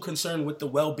just too concerned with the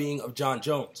well-being of John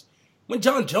Jones, when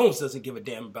John Jones doesn't give a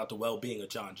damn about the well-being of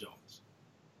John Jones.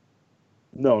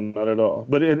 No, not at all.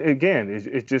 But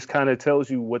it just kind of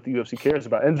tells you what the UFC cares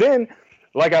about. And then,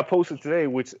 like I posted today,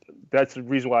 which that's the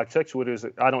reason why I texted with it, is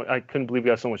I couldn't believe it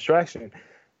got so much traction.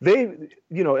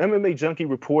 MMA Junkie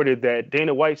reported that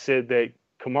Dana White said that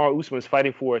Kamaru Usman is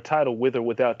fighting for a title with or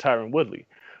without Tyron Woodley.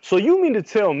 So you mean to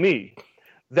tell me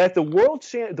that the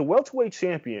welterweight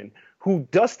champion who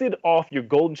dusted off your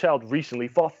golden child recently,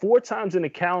 fought 4 times in a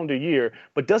calendar year,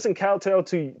 but doesn't kowtow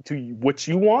to what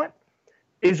you want,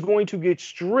 is going to get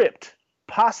stripped,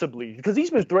 possibly, because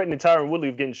he's been threatening Tyron Woodley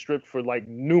of getting stripped for like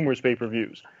numerous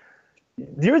pay-per-views.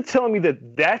 You're telling me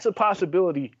that that's a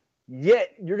possibility,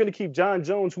 yet you're going to keep Jon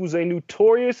Jones, who's a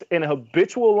notorious and a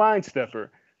habitual line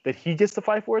stepper, that he gets to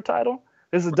fight for a title?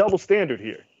 There's a double standard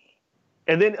here.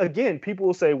 And then again, people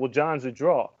will say, well, John's a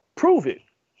draw. Prove it.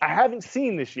 I haven't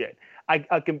seen this yet. I'm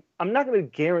not going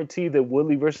to guarantee that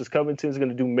Woodley versus Covington is going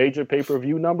to do major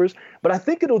pay-per-view numbers, but I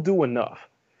think it'll do enough.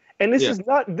 And this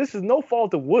is no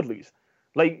fault of Woodley's.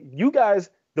 Like, you guys,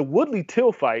 the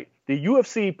Woodley-Till fight, the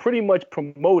UFC pretty much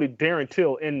promoted Darren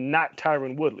Till and not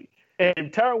Tyron Woodley.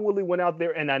 And Tyron Woodley went out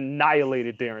there and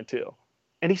annihilated Darren Till.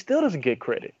 And he still doesn't get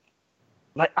credit.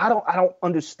 Like, I don't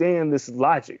understand this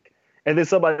logic. And then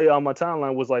somebody on my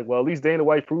timeline was like, well, at least Dana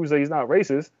White proves that he's not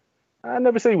racist. I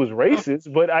never said he was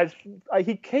racist, but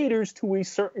he caters to a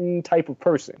certain type of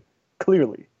person,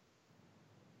 clearly.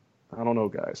 I don't know,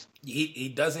 guys. He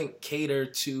doesn't cater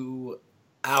to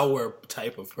our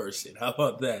type of person. How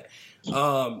about that?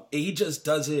 He just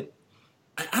doesn't.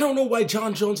 I don't know why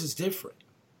Jon Jones is different.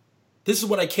 This is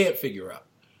what I can't figure out.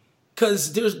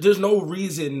 Because there's no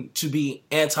reason to be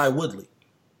anti-Woodley.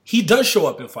 He does show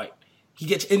up and fight. He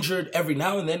gets injured every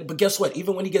now and then, but guess what?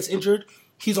 Even when he gets injured,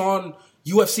 he's on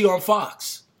UFC on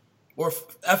Fox or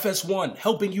FS1,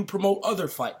 helping you promote other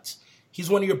fights.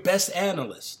 He's one of your best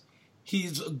analysts.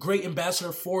 He's a great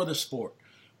ambassador for the sport.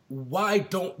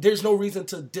 There's no reason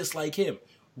to dislike him.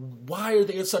 Why are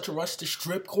they in such a rush to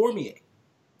strip Cormier?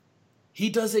 He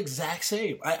does the exact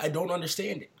same. I don't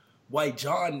understand it. Why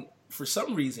Jon, for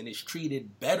some reason, is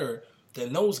treated better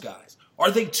than those guys.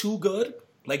 Are they too good?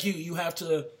 Like, you have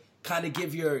to kind of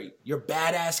give your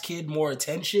badass kid more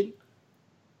attention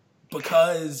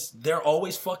because they're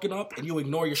always fucking up and you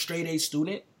ignore your straight A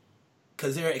student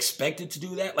because they're expected to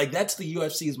do that? Like, that's the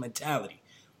UFC's mentality.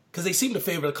 Because they seem to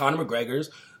favor the Conor McGregors,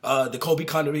 the Colby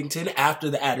Covington after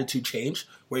the attitude change,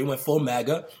 where he went full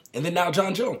MAGA, and then now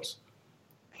Jon Jones.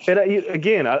 And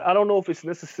again, I don't know if it's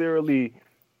necessarily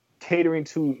catering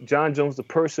to Jon Jones, the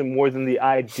person, more than the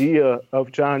idea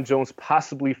of Jon Jones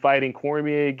possibly fighting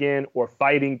Cormier again or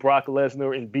fighting Brock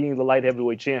Lesnar and being the light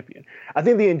heavyweight champion. I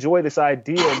think they enjoy this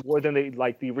idea more than they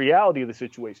like the reality of the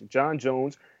situation. Jon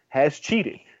Jones has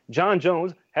cheated. Jon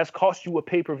Jones has cost you a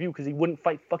pay-per-view because he wouldn't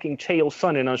fight fucking Chael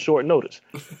Sonnen on short notice.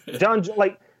 Jon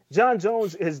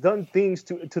Jones has done things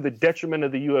to the detriment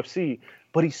of the UFC,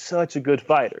 but he's such a good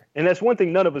fighter. And that's one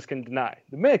thing none of us can deny.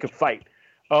 The man can fight.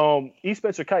 E.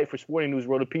 Spencer Kite for Sporting News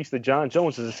wrote a piece that Jon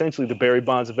Jones is essentially the Barry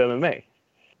Bonds of MMA.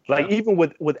 Like, even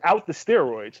without the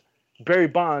steroids, Barry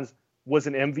Bonds was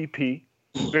an MVP.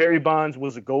 Barry Bonds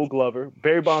was a Gold Glover.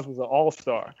 Barry Bonds was an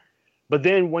all-star. But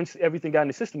then once everything got in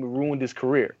the system, it ruined his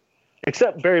career.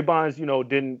 Except Barry Bonds,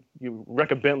 didn't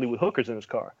wreck a Bentley with hookers in his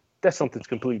car. That's something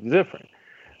completely different.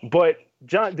 But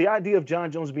the idea of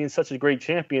Jon Jones being such a great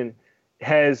champion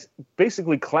has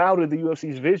basically clouded the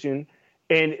UFC's vision.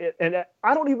 And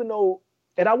I don't even know,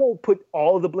 and I won't put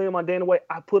all of the blame on Dana White.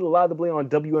 I put a lot of the blame on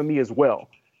WME as well,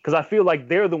 because I feel like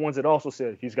they're the ones that also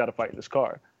said he's got to fight in this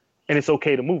card, and it's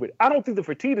okay to move it. I don't think the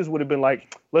Fertittas would have been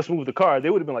like, let's move the card. They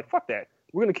would have been like, fuck that.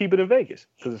 We're going to keep it in Vegas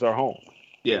because it's our home.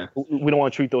 Yeah. We don't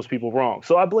want to treat those people wrong.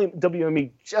 So I blame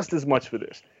WME just as much for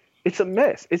this. It's a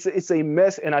mess. It's a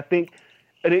mess, and I think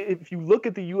if you look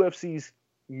at the UFC's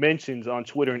mentions on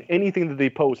Twitter and anything that they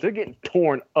post, they're getting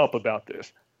torn up about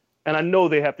this. And I know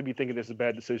they have to be thinking this is a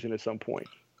bad decision at some point.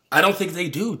 I don't think they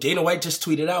do. Dana White just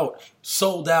tweeted out,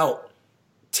 sold out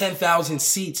 10,000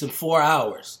 seats in 4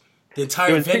 hours. The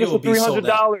entire venue will be sold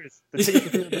out. The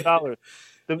tickets are $300.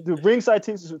 The ringside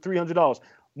tickets are $300.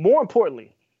 More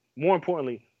importantly,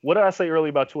 what did I say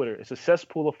earlier about Twitter? It's a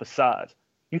cesspool of facades.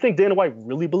 You think Dana White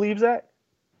really believes that?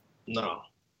 No.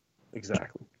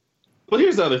 Exactly. But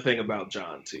here's the other thing about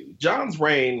Jon, too. Jon's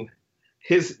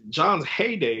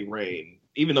heyday reign,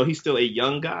 even though he's still a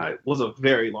young guy, was a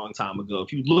very long time ago.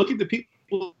 If you look at the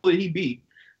people that he beat,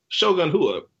 Shogun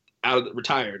Rua,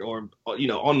 retired or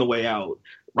on the way out,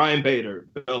 Ryan Bader,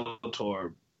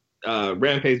 Bellator,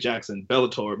 Rampage Jackson,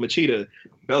 Bellator, Machida,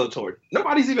 Bellator.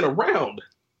 Nobody's even around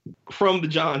from the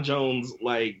Jon Jones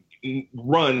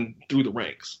run through the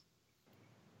ranks.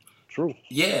 True.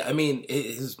 Yeah, I mean,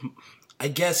 I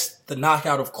guess the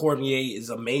knockout of Cormier is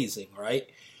amazing, right?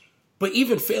 But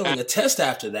even failing a test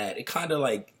after that, it kind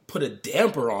of put a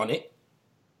damper on it.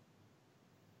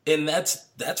 And that's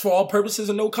for all purposes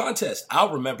a no contest.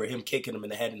 I'll remember him kicking him in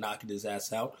the head and knocking his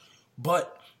ass out.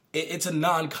 But it's a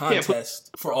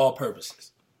non-contest for all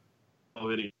purposes.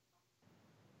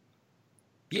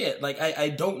 Yeah, like I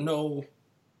don't know.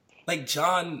 Like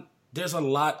John, there's a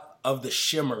lot of the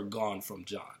shimmer gone from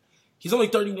John. He's only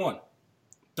 31,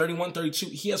 32.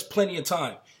 He has plenty of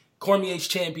time. Cormier's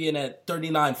champion at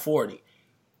 39, 40.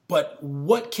 But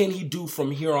what can he do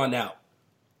from here on out?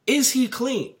 Is he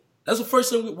clean? That's the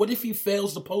first thing. What if he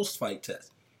fails the post-fight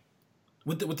test?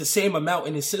 With the same amount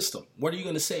in his system? What are you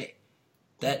going to say?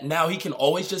 That now he can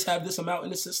always just have this amount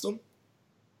in his system?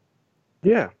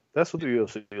 Yeah, that's what the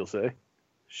UFC will say.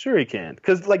 Sure he can.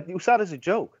 Because, like, USADA's a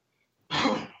joke.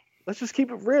 Let's just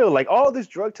keep it real. Like, all this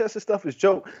drug testing stuff is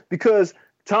joke. Because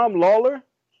Tom Lawler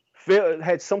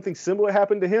had something similar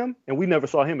happen to him, and we never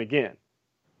saw him again.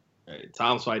 Hey,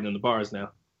 Tom's fighting in the bars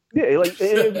now. Yeah, like,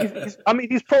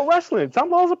 he's pro wrestling. Tom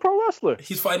Lawler's a pro wrestler.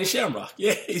 He's fighting Shamrock.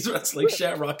 Yeah, he's wrestling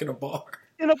Shamrock in a bar.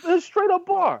 In a straight up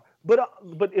bar. But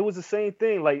it was the same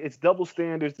thing. Like, it's double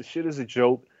standards. The shit is a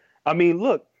joke. I mean,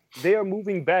 look, they are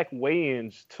moving back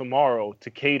weigh-ins tomorrow to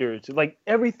cater to, like,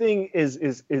 everything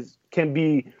can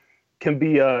be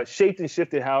shaped and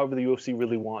shifted however the UFC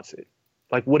really wants it.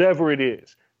 Like, whatever it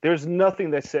is. There's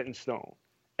nothing that's set in stone.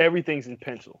 Everything's in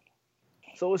pencil.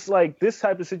 So it's like this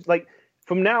type of situation. Like,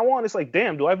 from now on, it's like,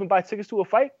 damn, do I even buy tickets to a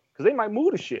fight? Because they might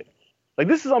move the shit. Like,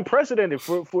 this is unprecedented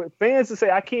for fans to say,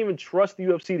 I can't even trust the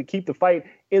UFC to keep the fight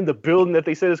in the building that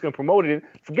they said it's going to promote it in.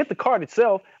 Forget the card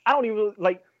itself. I don't even,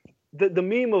 like, the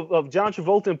meme of John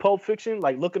Travolta in Pulp Fiction,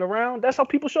 like, looking around. That's how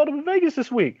people showed up in Vegas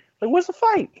this week. Like, where's the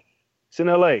fight? It's in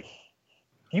L.A.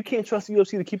 You can't trust the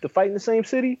UFC to keep the fight in the same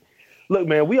city? Look,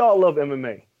 man, we all love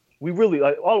MMA. We really,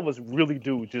 like, all of us really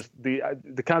do, just the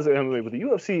concept of MMA. But the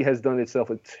UFC has done itself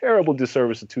a terrible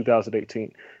disservice in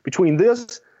 2018. Between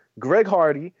this, Greg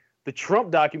Hardy, the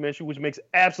Trump documentary, which makes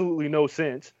absolutely no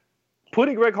sense,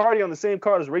 putting Greg Hardy on the same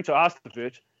card as Rachel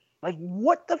Ostovich, like,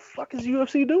 what the fuck is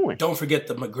UFC doing? Don't forget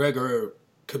the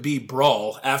McGregor-Khabib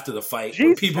brawl after the fight,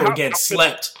 where people were getting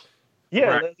slept.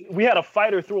 Yeah, right. We had a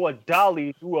fighter throw a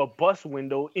dolly through a bus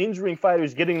window, injuring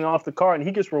fighters getting off the car, and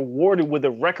he gets rewarded with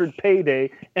a record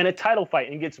payday and a title fight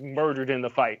and gets murdered in the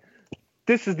fight.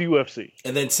 This is the UFC.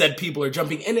 And then said people are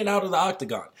jumping in and out of the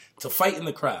octagon to fight in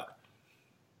the crowd.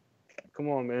 Come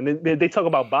on, man. They talk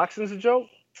about boxing as a joke?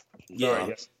 Yeah.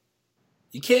 Yes.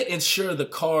 You can't ensure the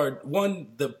card. One,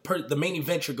 the main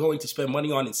event you're going to spend money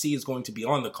on and see is going to be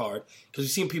on the card. Because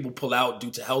you've seen people pull out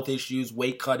due to health issues,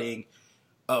 weight cutting,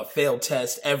 failed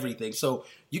tests, everything. So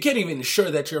you can't even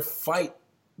ensure that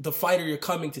the fighter you're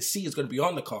coming to see is going to be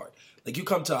on the card. Like, you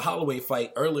come to a Holloway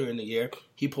fight earlier in the year,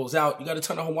 he pulls out, you got a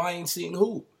ton of Hawaiians seeing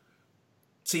who?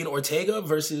 Seeing Ortega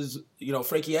versus,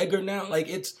 Frankie Edgar now? Like,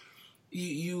 it's,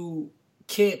 you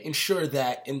can't ensure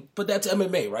that, but that's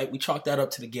MMA, right? We chalk that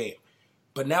up to the game.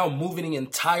 But now moving the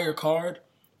entire card,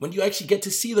 when you actually get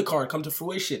to see the card come to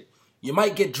fruition, you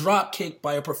might get drop kicked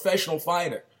by a professional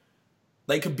fighter.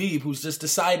 Like Khabib, who's just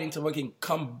deciding to fucking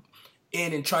come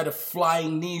in and try to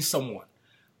flying knee someone.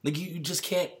 Like, you just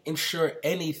can't ensure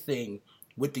anything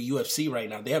with the UFC right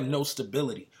now. They have no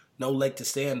stability, no leg to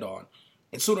stand on.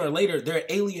 And sooner or later, they're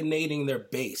alienating their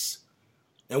base.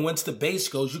 And once the base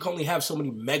goes, you can only have so many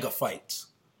mega fights.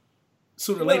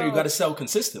 Sooner or later, you got to sell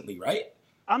consistently, right?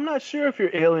 I'm not sure if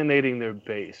you're alienating their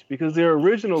base, because their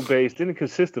original base didn't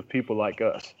consist of people like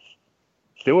us.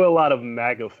 There were a lot of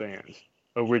MAGA fans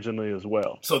originally as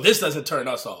well. So this doesn't turn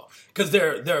us off, because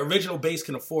their original base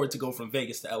can afford to go from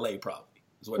Vegas to LA, probably.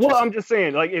 Well, I'm just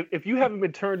saying, like, if you haven't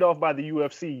been turned off by the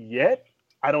UFC yet,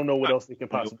 I don't know what else they can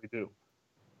possibly do.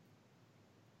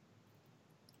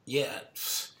 Yeah,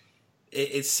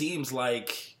 it seems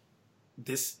like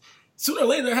this. Sooner or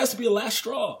later, there has to be a last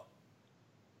straw.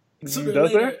 Sooner or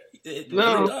later, it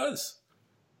really does.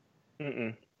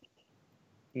 Mm-mm.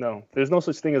 No, there's no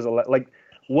such thing as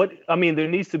there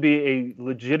needs to be a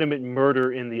legitimate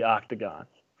murder in the octagon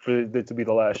for it to be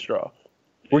the last straw.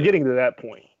 We're getting to that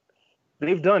point.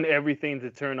 They've done everything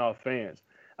to turn off fans.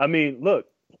 I mean, look,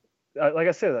 like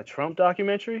I said, a Trump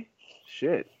documentary,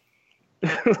 shit.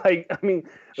 The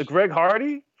Greg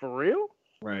Hardy, for real?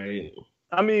 Right.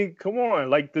 I mean, come on.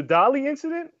 Like, the Dolly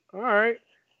incident? All right.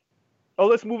 Oh,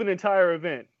 let's move an entire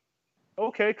event.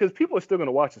 Okay, because people are still going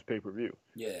to watch this pay-per-view.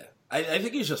 Yeah. I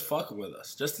think he's just fucking with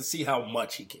us just to see how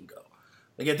much he can go.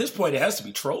 Like, at this point, it has to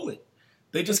be trolling.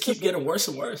 They just keep getting worse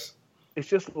and worse. It's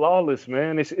just lawless,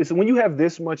 man. It's when you have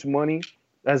this much money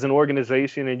as an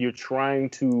organization and you're trying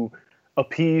to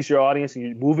appease your audience and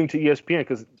you're moving to ESPN,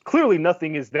 because clearly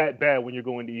nothing is that bad when you're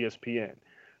going to ESPN.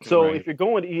 So If you're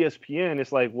going to ESPN,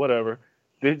 it's like, whatever.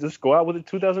 They just go out with it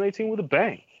 2018 with a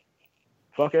bang.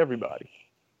 Fuck everybody.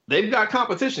 They've got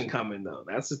competition coming, though.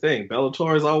 That's the thing.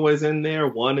 Bellator is always in there.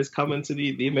 One is coming to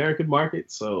the American market.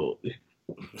 So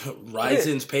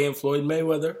Ryzen's paying Floyd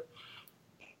Mayweather.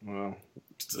 Well,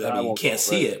 I mean, you can't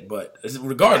see it, but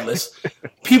regardless,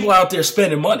 people out there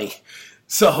spending money.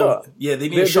 So, yeah, they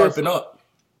need to sharpen up.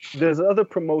 There's other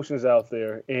promotions out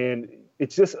there, and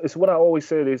it's what I always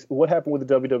said is what happened with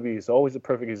the WWE is always a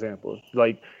perfect example.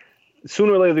 Like,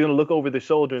 sooner or later, they're going to look over their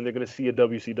shoulder, and they're going to see a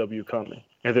WCW coming,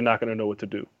 and they're not going to know what to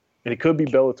do. And it could be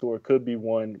Bellator, it could be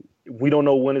one. We don't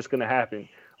know when it's going to happen.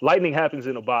 Lightning happens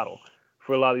in a bottle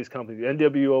for a lot of these companies.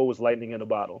 NWO was lightning in a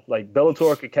bottle. Like,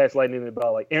 Bellator could catch lightning in a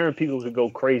bottle. Like, Aaron Pico could go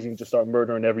crazy and just start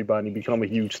murdering everybody and become a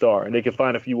huge star. And they can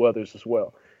find a few others as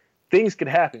well. Things could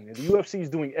happen. And the UFC is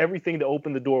doing everything to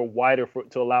open the door wider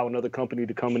to allow another company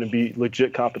to come in and be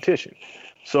legit competition.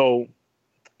 So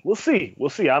we'll see.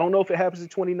 I don't know if it happens in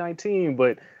 2019,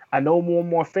 but I know more and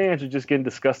more fans are just getting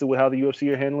disgusted with how the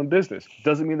UFC are handling business.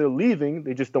 Doesn't mean they're leaving.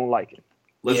 They just don't like it.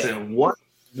 Listen,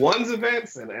 One's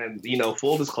events, and you know,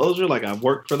 full disclosure, like I've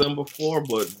worked for them before,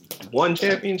 but One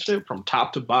Championship from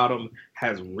top to bottom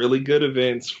has really good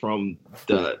events, from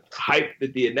the hype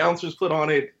that the announcers put on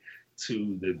it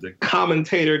to the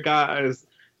commentator guys.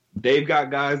 They've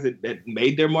got guys that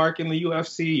made their mark in the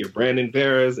UFC. Your Brandon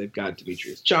Veras, they've got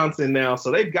Demetrius Johnson now,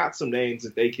 so they've got some names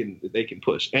that they can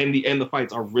push, and the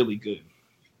fights are really good.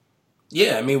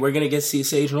 Yeah, I mean, we're going to get to see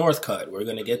Sage Northcutt. We're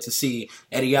going to get to see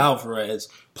Eddie Alvarez.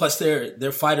 Plus,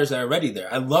 they're fighters that are already there.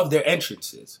 I love their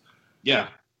entrances. Yeah.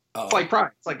 It's like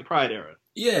Pride. It's like the Pride era.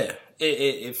 Yeah,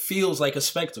 it feels like a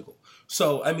spectacle.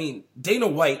 So, I mean, Dana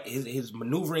White is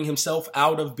maneuvering himself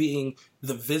out of being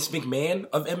the Vince McMahon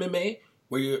of MMA,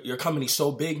 where your company's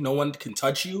so big no one can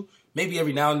touch you. Maybe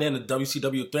every now and then the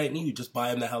WCW threaten you just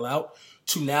buy him the hell out,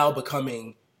 to now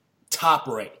becoming Top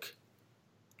Rank.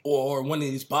 Or one of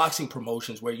these boxing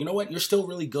promotions where, you know what, you're still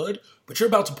really good, but you're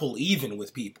about to pull even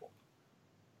with people.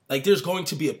 Like, there's going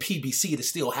to be a PBC to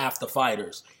steal half the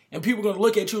fighters. And people are going to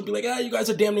look at you and be like, you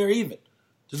guys are damn near even.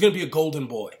 There's going to be a golden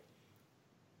boy.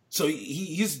 So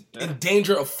he's in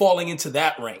danger of falling into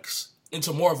that ranks,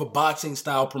 into more of a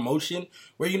boxing-style promotion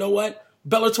where, you know what,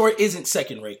 Bellator isn't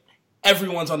second rate.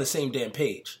 Everyone's on the same damn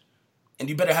page. And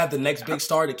you better have the next big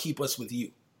star to keep us with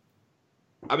you.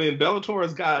 I mean, Bellator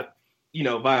has got, you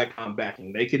know, Viacom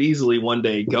backing. They could easily one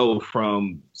day go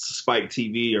from Spike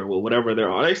TV or whatever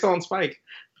they're on. Are they still on Spike?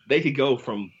 They could go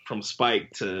from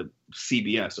Spike to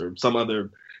CBS or some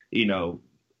other, you know,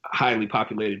 highly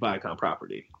populated Viacom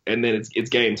property. And then it's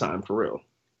game time for real.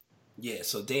 Yeah,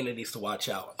 so Dana needs to watch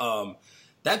out.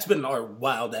 That's been our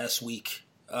wild ass week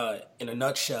in a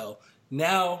nutshell.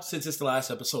 Now, since it's the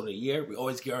last episode of the year, we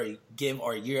always give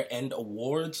our year-end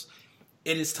awards.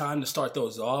 It is time to start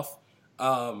those off.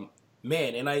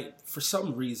 Man, and for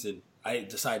some reason, I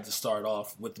decided to start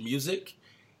off with music,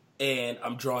 and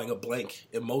I'm drawing a blank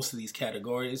in most of these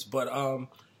categories, but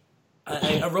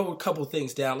I wrote a couple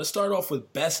things down. Let's start off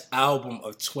with Best Album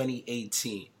of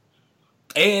 2018.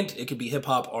 And it could be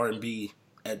hip-hop, R&B,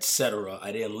 etc.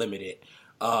 I didn't limit it.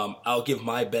 I'll give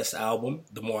my best album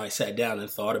the more I sat down and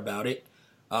thought about it.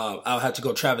 I'll have to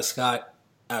go Travis Scott,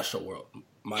 Astroworld,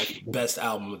 my best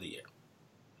album of the year.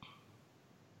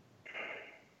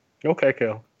 Okay,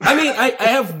 Kel. I mean, I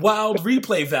have wild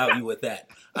replay value with that.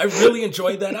 I really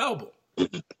enjoyed that album.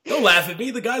 Don't laugh at me.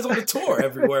 The guy's on the tour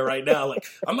everywhere right now. Like,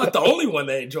 I'm not the only one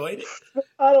that enjoyed it.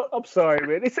 I'm sorry,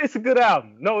 man. It's a good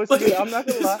album. No, it's good. I'm not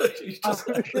gonna lie.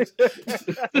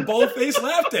 Boldface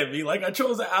laughed at me. Like, I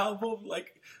chose an album.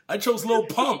 Like, I chose Lil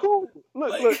Pump. Cool.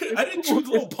 Look, I didn't choose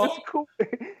Lil Pump. It's cool.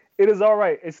 It is all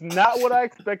right. It's not what I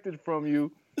expected from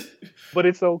you, but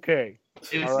it's okay.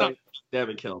 It's not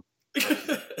Devin Kill.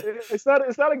 It's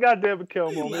not a goddamn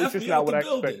kill moment. It's just not what I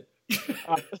expected.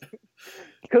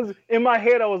 Because in my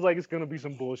head, I was like, it's going to be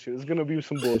some bullshit.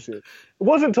 It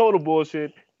wasn't total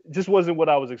bullshit. It just wasn't what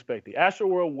I was expecting.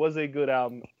 Astroworld was a good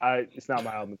album. It's not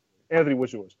my album. Anthony,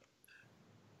 what's yours?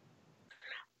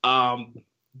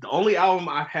 The only album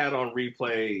I've had on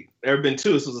replay, there have been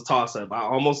two. This was a toss-up. I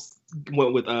almost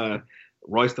went with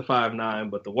Royce the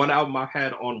 5'9", but the one album I've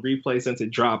had on replay since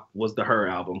it dropped was the Her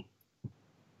album.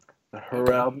 The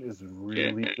Her album is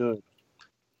really good.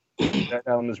 That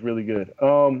album is really good.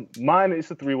 Mine is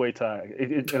a three-way tie,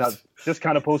 and I just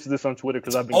kind of posted this on Twitter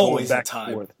because I've been always going back a tie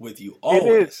and forth with you. Always.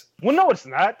 It is. Well, no, it's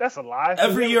not. That's a lie.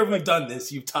 Every year we've done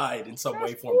this, you've tied in some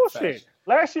way, form, or fashion.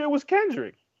 Last year was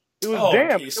Kendrick. It was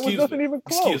damn. Okay, it wasn't even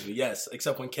close. Excuse me. Yes,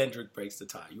 except when Kendrick breaks the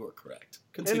tie. You are correct.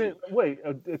 Continue. And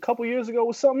then, a couple years ago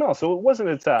was something else, so it wasn't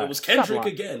a tie. It was Kendrick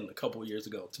again a couple years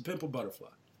ago. To Pimp a Butterfly.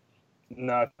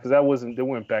 Nah, because that wasn't. They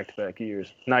weren't back-to-back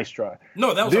years. Nice try.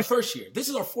 No, that was our first year. This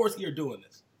is our fourth year doing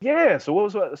this. Yeah. So what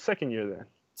was the second year then?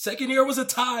 Second year was a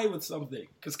tie with something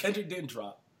because Kendrick didn't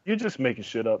drop. You're just making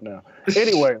shit up now.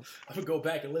 Anyway, I'm gonna go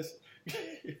back and listen.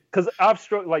 because I've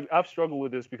struggled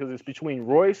with this because it's between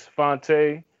Royce,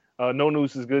 Fonte, No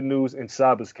News is Good News, and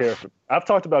Saba's Care For Me. I've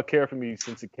talked about Care For Me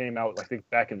since it came out, I think,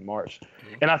 back in March.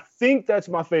 And I think that's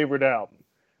my favorite album.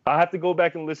 I have to go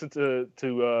back and listen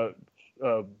to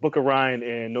Book of Ryan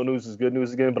and No News is Good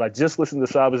News again, but I just listened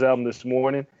to Saba's album this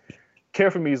morning.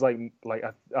 Care For Me is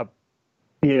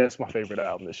it's my favorite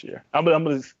album this year. I'm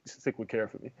gonna stick with Care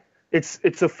For Me.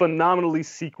 It's a phenomenally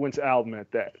sequenced album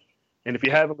at that. And if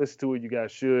you haven't listened to it, you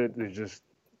guys should.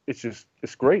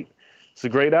 It's great. It's a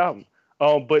great album.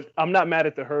 But I'm not mad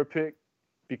at the Her pick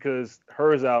because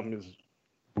Her's album is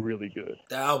really good.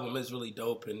 The album is really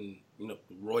dope, and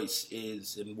Royce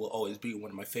is and will always be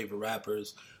one of my favorite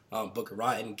rappers. Book of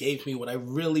Ryan gave me what I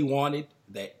really wanted,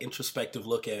 that introspective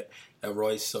look at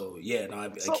Royce. So yeah, no, I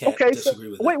can't disagree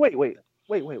with that.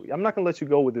 Wait. I'm not gonna let you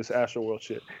go with this Astroworld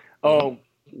shit.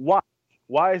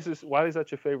 Why is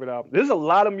that your favorite album? There's a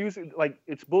lot of music. Like,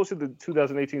 it's bullshit that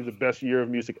 2018 is the best year of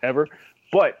music ever.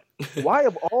 But why,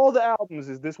 of all the albums,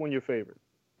 is this one your favorite?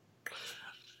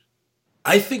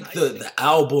 I think the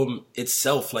album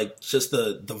itself, like just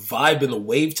the vibe and the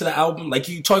wave to the album, like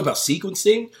you talk about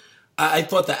sequencing, I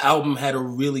thought the album had a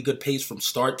really good pace from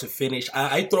start to finish.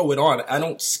 I throw it on. I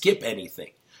don't skip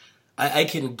anything. I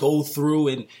can go through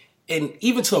and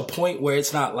even to a point where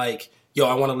it's not like, yo,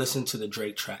 I want to listen to the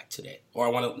Drake track today.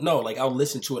 Or I'll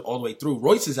listen to it all the way through.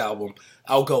 Royce's album,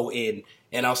 I'll go in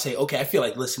and I'll say, okay, I feel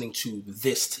like listening to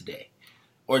this today.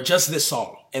 Or just this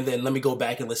song. And then let me go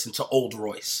back and listen to old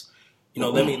Royce.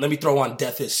 Let me throw on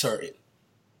Death Is Certain.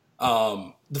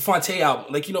 The Fonte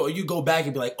album, you go back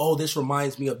and be like, oh, this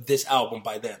reminds me of this album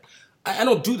by them. I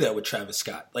don't do that with Travis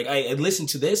Scott. Like, I listen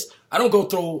to this, I don't go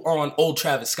throw on old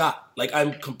Travis Scott. Like,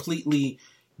 I'm completely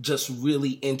just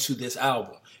really into this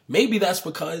album. Maybe that's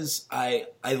because I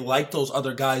liked those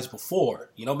other guys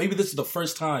before. Maybe this is the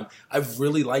first time I've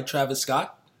really liked Travis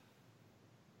Scott.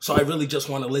 So I really just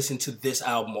want to listen to this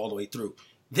album all the way through.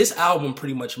 This album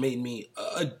pretty much made me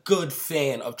a good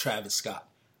fan of Travis Scott.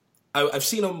 I've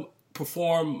seen him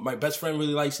perform. My best friend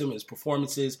really likes him, his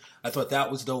performances. I thought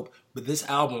that was dope. But this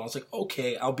album, I was like,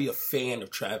 okay, I'll be a fan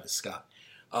of Travis Scott.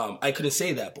 I couldn't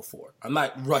say that before. I'm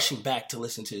not rushing back to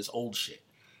listen to his old shit.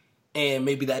 And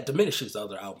maybe that diminishes the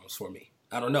other albums for me.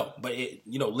 I don't know. But,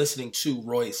 listening to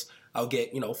Royce, I'll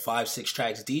get, 5-6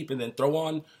 tracks deep and then throw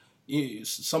on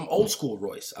some old school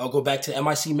Royce. I'll go back to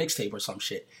MIC mixtape or some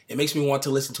shit. It makes me want to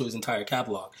listen to his entire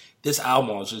catalog. This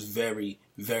album I was just very,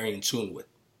 very in tune with.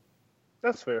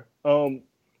 That's fair. I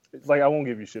won't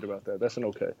give you shit about that. That's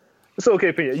it's okay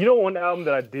opinion. One album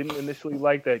that I didn't initially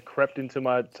like that crept into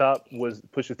my top was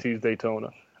Pusha T's Daytona.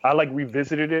 I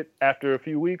revisited it after a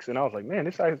few weeks, and I was like, man,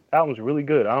 this album's really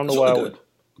good. I don't know why. Good.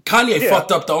 Kanye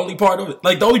fucked up the only part of it.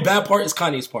 Like, the only bad part is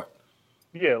Kanye's part.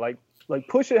 Yeah, like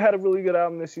Pusha had a really good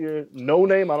album this year. No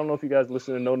Name, I don't know if you guys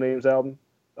listen to No Name's album.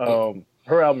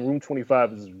 Her album, Room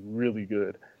 25, is really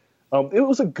good. It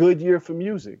was a good year for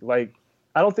music. Like,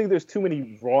 I don't think there's too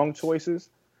many wrong choices.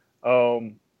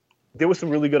 There were some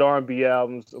really good R&B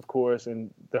albums, of course,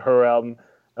 and the Her album.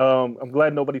 I'm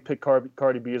glad nobody picked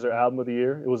Cardi B as her album of the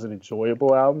year. It was an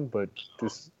enjoyable album, but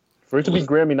for it to be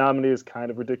Grammy nominated is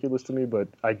kind of ridiculous to me, but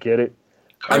I get it.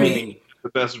 The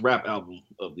best rap album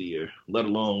of the year, let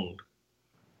alone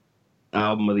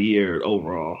album of the year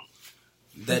overall.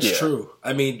 That's true.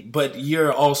 But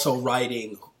you're also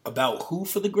writing about who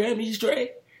for the Grammys,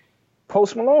 Dre?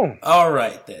 Post Malone. All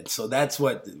right, then. So that's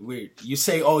what you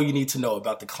say all you need to know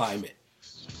about the climate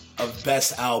of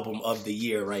best album of the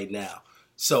year right now.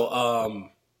 So,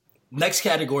 next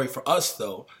category for us,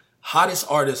 though, hottest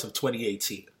artist of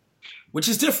 2018, which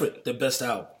is different than best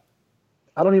album.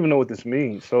 I don't even know what this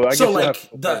means. So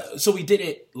so we did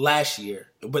it last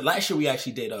year, but last year we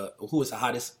actually did who was the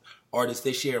hottest artist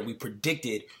this year, and we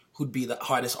predicted who'd be the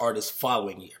hottest artist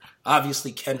following year.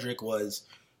 Obviously, Kendrick was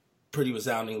pretty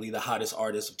resoundingly the hottest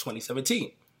artist of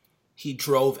 2017. He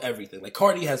drove everything. Like,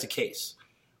 Cardi has a case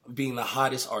of being the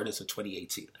hottest artist of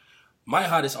 2018. My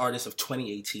hottest artist of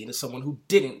 2018 is someone who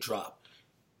didn't drop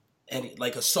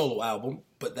a solo album,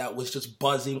 but that was just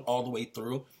buzzing all the way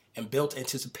through and built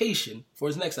anticipation for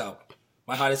his next album.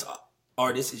 My hottest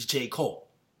artist is J. Cole,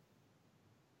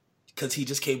 because he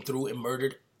just came through and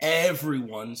murdered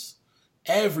everyone's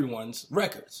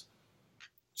records.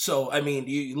 So,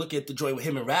 you look at the joint with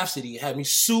him and Rhapsody, it had me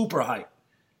super hyped.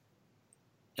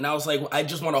 And I was like, I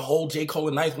just want a whole J. Cole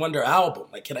and Ninth Wonder album.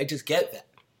 Like, can I just get that?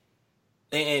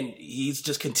 And he's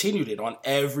just continued it on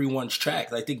everyone's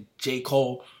tracks. I think J.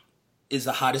 Cole is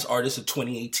the hottest artist of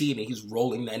 2018, and he's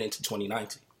rolling that into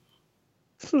 2019.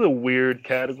 This is a weird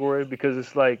category because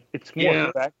it's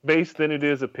more fact-based than it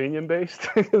is opinion-based.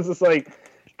 Because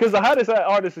because the hottest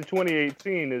artist in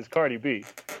 2018 is Cardi B.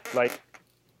 Like,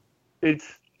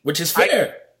 which is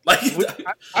fair. But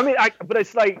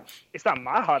it's like, it's not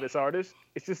my hottest artist.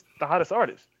 It's just the hottest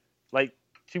artist. Like,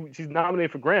 she's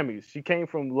nominated for Grammys. She came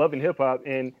from Love and Hip Hop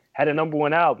and had a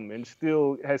 #1 album and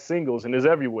still has singles and is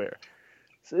everywhere.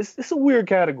 So it's a weird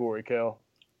category, Kel.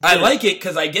 I like it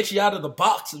because I get you out of the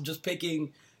box of just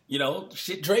picking,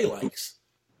 shit Dre likes.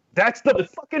 That's the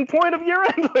fucking point of your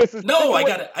end list. No, I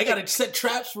gotta set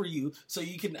traps for you so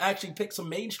you can actually pick some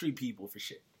mainstream people for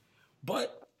shit.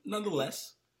 But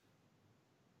nonetheless,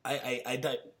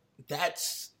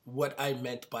 that's what I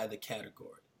meant by the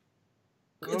category.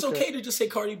 It's okay to just say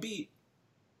Cardi B.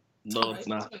 No, it's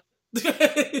not.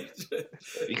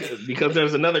 because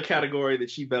there's another category that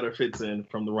she better fits in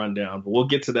from the rundown, but we'll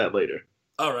get to that later.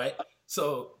 All right,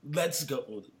 so let's go.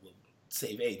 We'll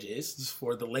save AJ's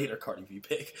for the later Cardi B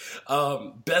pick.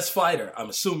 Best fighter. I'm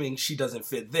assuming she doesn't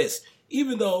fit this,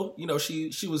 even though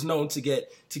she was known to get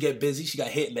busy. She got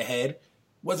hit in the head.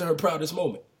 Wasn't her proudest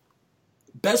moment.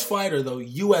 Best fighter though,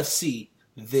 UFC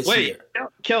this year. Wait,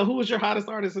 Kel, who was your hottest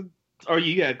artist? Or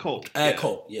you had Cole? I had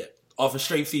Cole, yeah, off of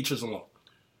straight features alone.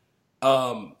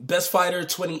 Best fighter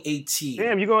 2018.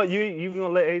 Damn, you gonna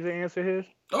let AJ answer his?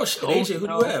 Oh shit, AJ, who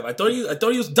do you have? I thought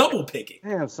he was double picking.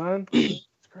 Damn, son.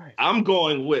 I'm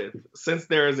going with, since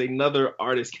there is another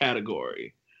artist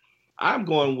category, I'm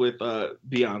going with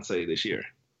Beyonce this year.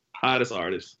 Hottest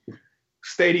artist.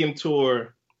 Stadium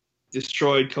tour,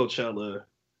 destroyed Coachella,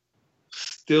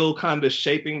 still kind of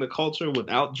shaping the culture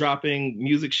without dropping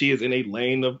music. She is in a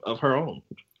lane of her own.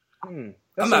 I'm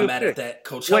not mad at that.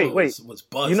 Coachella was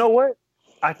buzzing. You know what?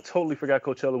 I totally forgot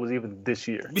Coachella was even this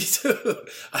year. Me too.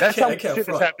 That's how much shit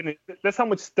has happened. That's how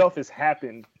much stuff has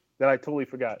happened that I totally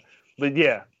forgot. But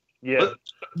yeah.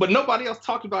 But nobody else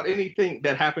talked about anything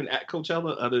that happened at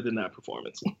Coachella other than that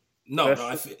performance. No.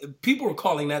 People were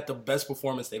calling that the best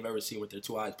performance they've ever seen with their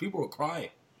two eyes. People were crying.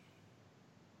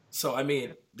 So I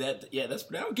mean,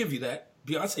 I'll give you that.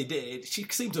 Beyonce did. She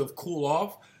seemed to have cooled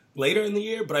off later in the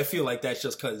year, but I feel like that's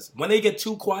just because when they get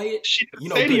too quiet,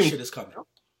 good shit is coming.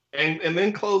 And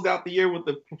then closed out the year with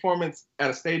the performance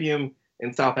at a stadium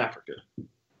in South Africa.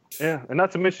 Yeah, and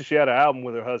not to mention she had an album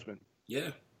with her husband.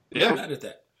 Yeah. Not mad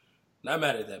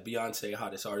at that. Beyonce,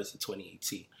 hottest artist of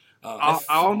 2018. I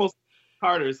almost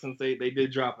harder since they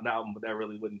did drop an album, but that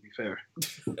really wouldn't be fair.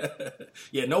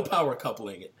 Yeah, no power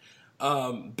coupling it.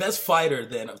 Best fighter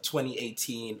then of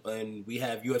 2018, and we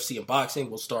have UFC and boxing.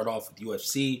 We'll start off with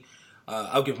UFC.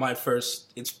 I'll give mine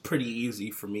first. It's pretty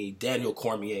easy for me. Daniel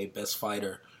Cormier, best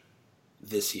fighter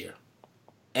this year.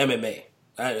 MMA.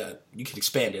 You can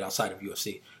expand it outside of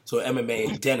UFC. So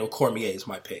MMA, Daniel Cormier is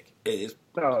my pick. It is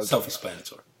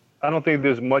self-explanatory. I don't think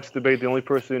there's much debate. The only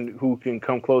person who can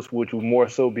come close, which would more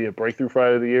so be a breakthrough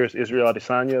fighter of the year, is Israel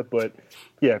Adesanya. But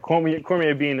yeah,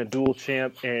 Cormier being a dual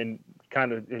champ and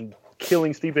kind of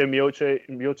killing Stipe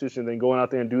Miocic and then going out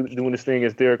there and doing this thing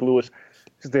as Derek Lewis,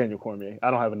 it's Daniel Cormier.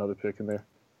 I don't have another pick in there.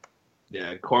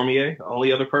 Yeah, Cormier. The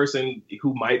only other person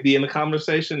who might be in the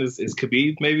conversation is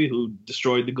Khabib, maybe, who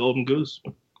destroyed the Golden Goose.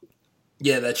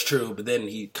 Yeah, that's true. But then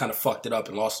he kind of fucked it up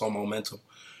and lost all momentum.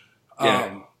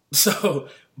 Yeah. So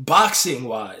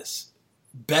boxing-wise,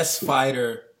 best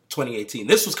fighter 2018.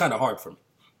 This was kind of hard for me.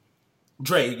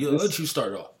 Dre, let you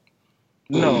start off.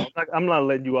 No, I'm not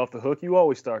letting you off the hook. You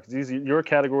always start because these are your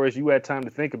categories. You had time to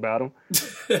think about them.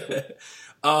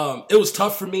 It was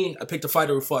tough for me. I picked a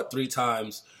fighter who fought 3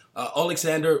 times.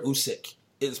 Alexander Usyk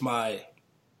is my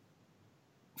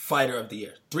fighter of the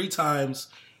year. 3 times.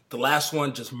 The last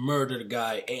one just murdered a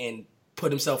guy and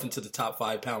put himself into the top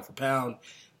 5 pound for pound.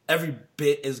 Every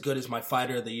bit as good as my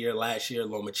fighter of the year last year,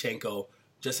 Lomachenko,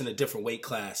 just in a different weight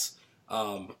class.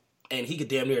 And he could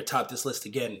damn near top this list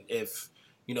again if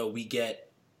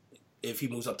he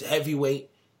moves up to heavyweight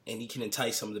and he can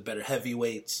entice some of the better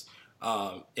heavyweights.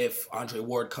 If Andre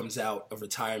Ward comes out of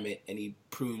retirement and he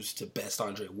proves to best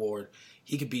Andre Ward,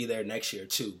 he could be there next year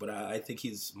too. But I think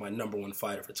he's my number 1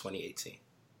 fighter for 2018.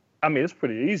 I mean, it's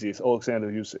pretty easy. It's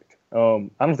Alexander Usyk.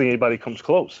 I don't think anybody comes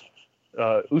close.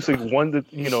 Usyk won the,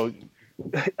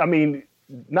 I mean,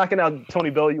 knocking out Tony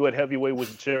Bellew at heavyweight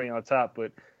was a cherry on top,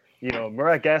 but,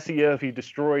 Murat Gassiev, he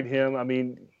destroyed him. I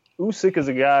mean, Usyk is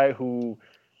a guy who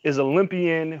is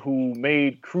Olympian, who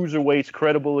made cruiserweights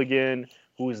credible again,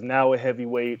 who is now a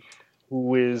heavyweight,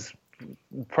 who is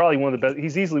probably one of the best.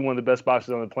 He's easily one of the best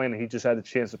boxers on the planet. He just had a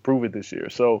chance to prove it this year.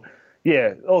 So,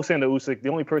 yeah, Alexander Usyk, the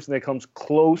only person that comes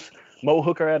close. Mo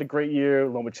Hooker had a great year.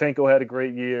 Lomachenko had a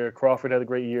great year. Crawford had a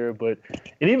great year. And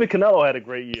even Canelo had a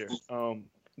great year,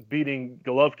 beating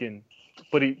Golovkin.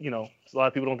 But, a lot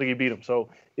of people don't think he beat him. So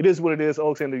it is what it is.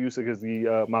 Alexander Usyk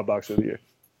is my boxer of the year.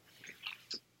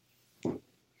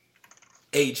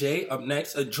 AJ up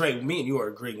next. Dre, me and you are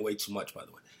agreeing way too much, by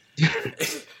the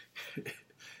way.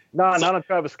 Not on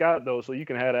Travis Scott though, so you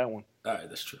can have that one. All right,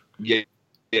 that's true. Yeah.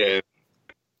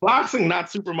 Boxing,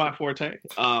 not super my forte.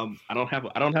 I don't have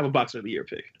a boxer of the year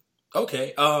pick.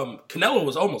 Okay. Canelo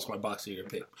was almost my boxer of the year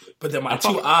pick, but then my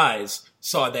two eyes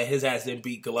saw that his ass didn't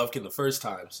beat Golovkin the first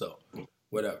time, so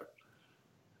whatever.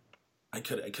 I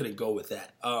couldn't go with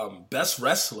that. Best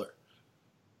wrestler,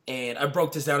 and I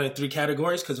broke this down in 3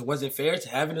 categories because it wasn't fair to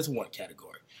have it as 1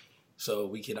 category. So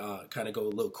we can kind of go a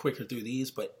little quicker through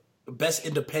these. But best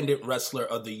independent wrestler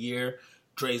of the year,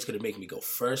 Dre's gonna make me go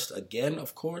first again,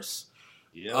 of course.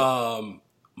 Yeah.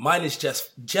 Mine is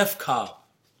Jeff Cobb.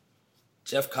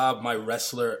 Jeff Cobb, my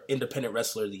independent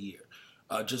wrestler of the year.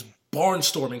 Just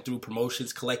barnstorming through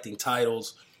promotions, collecting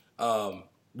titles.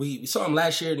 We saw him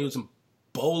last year, and he was in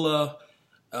Bola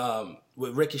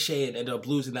with Ricochet, and ended up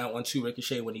losing that one to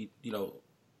Ricochet when he,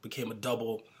 became a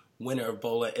double winner of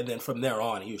Bola. And then from there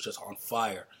on, he was just on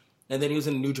fire. And then he was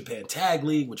in the New Japan Tag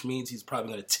League, which means he's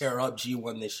probably going to tear up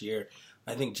G1 this year.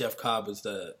 I think Jeff Cobb is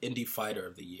the indie fighter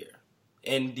of the year.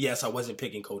 And yes, I wasn't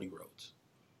picking Cody Rhodes.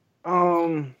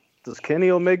 Does Kenny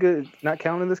Omega not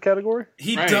count in this category?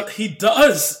 He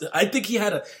does. I think he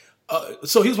had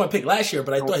so he was my pick last year,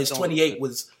 but I thought his 28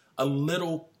 was a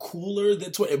little cooler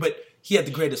than 20. But he had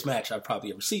the greatest match I've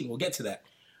probably ever seen. We'll get to that.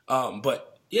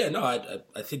 But yeah, no,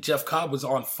 I think Jeff Cobb was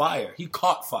on fire. He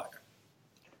caught fire.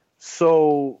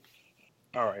 So,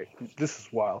 all right, this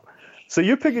is wild. So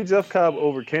you're picking Jeff Cobb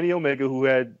over Kenny Omega, who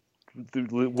had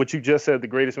what you just said, the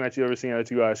greatest match you've ever seen out of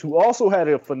 2 eyes, who also had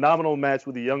a phenomenal match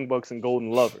with the Young Bucks and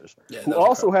Golden Lovers, who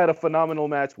also had a phenomenal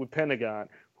match with Pentagon,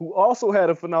 who also had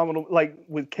a phenomenal,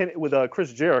 with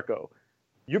Chris Jericho.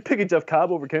 You're picking Jeff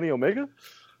Cobb over Kenny Omega?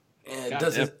 Yeah,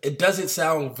 it doesn't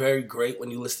sound very great when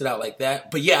you list it out like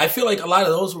that. But yeah, I feel like a lot of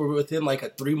those were within like a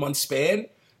 3-month span.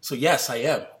 So yes, I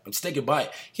am. I'm sticking by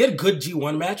it. He had a good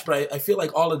G1 match, but I feel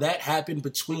like all of that happened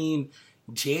between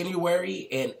January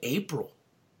and April.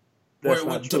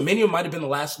 Or Dominion might have been the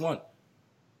last one.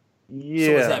 Yeah.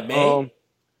 So was that May?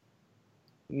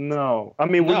 No. I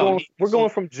mean, we're going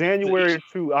from January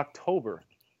to October.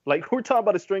 Like, we're talking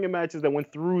about a string of matches that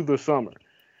went through the summer.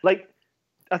 Like,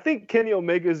 I think Kenny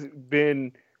Omega's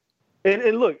been...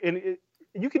 And look,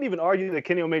 you can even argue that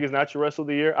Kenny Omega's not your wrestler of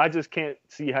the year. I just can't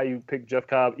see how you pick Jeff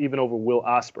Cobb even over Will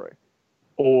Ospreay.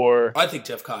 I think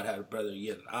Jeff Cobb had a better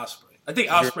year than Ospreay. I think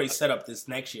Ospreay set up this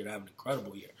next year to have an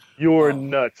incredible year. You're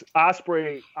nuts.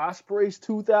 Ospreay's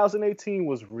 2018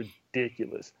 was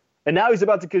ridiculous. And now he's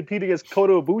about to compete against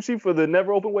Kota Ibushi for the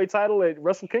never openweight title at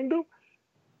Wrestle Kingdom?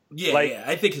 Yeah.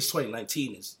 I think his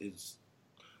 2019 is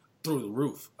through the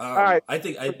roof. All right. I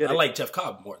think I like Jeff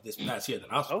Cobb more this past year than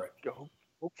Ospreay.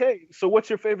 Okay. So what's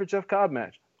your favorite Jeff Cobb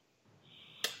match?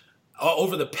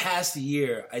 Over the past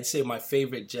year, I'd say my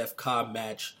favorite Jeff Cobb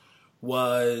match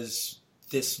was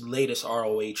this latest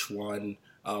ROH one.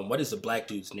 What is the black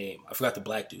dude's name? I forgot the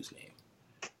black dude's name.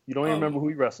 You don't even remember who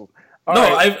he wrestled.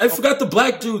 I forgot the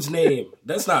black dude's name.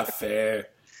 That's not fair.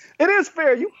 It is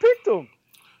fair. You picked him.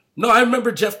 No, I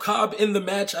remember Jeff Cobb in the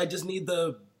match. I just need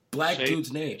the black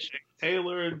dude's name. Shane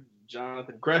Taylor,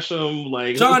 Jonathan Gresham.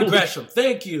 John Gresham.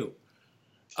 Thank you.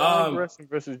 John Gresham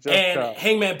versus Jeff Cobb. And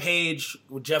Hangman Page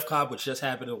with Jeff Cobb, which just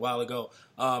happened a while ago.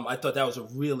 I thought that was a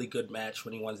really good match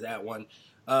when he won that one.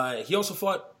 He also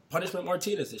fought Punishment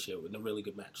Martinez this year with a really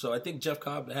good match. So I think Jeff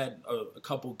Cobb had a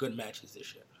couple good matches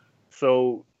this year.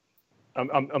 So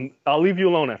I'll leave you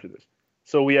alone after this.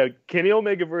 So we had Kenny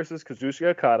Omega versus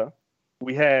Kazuchika Okada.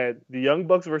 We had the Young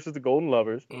Bucks versus the Golden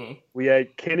Lovers. Mm-hmm. We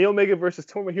had Kenny Omega versus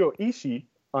Tomohiro Ishii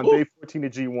on day 14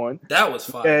 of G1. That was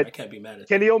fire. I can't be mad at that.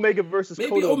 Kenny Omega versus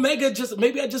Kota. Maybe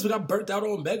I just got burnt out on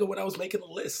Omega when I was making the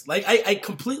list. Like, I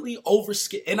completely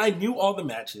overskipped, and I knew all the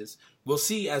matches. We'll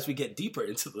see as we get deeper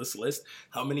into this list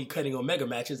how many Kenny Omega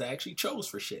matches I actually chose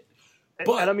for shit.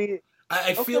 But I mean,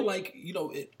 I feel like,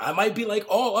 I might be like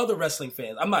all other wrestling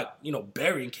fans. I'm not,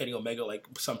 burying Kenny Omega like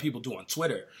some people do on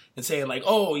Twitter and saying like,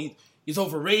 oh, he's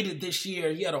overrated this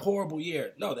year. He had a horrible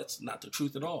year. No, that's not the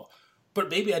truth at all. But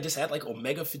maybe I just had like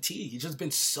Omega fatigue. He's just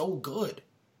been so good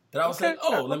that I was like,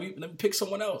 oh, let me pick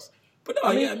someone else. But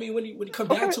no, when you come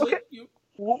down to it,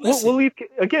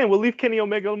 we'll leave Kenny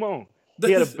Omega alone.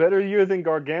 He had a better year than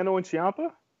Gargano and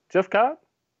Ciampa? Jeff Cobb?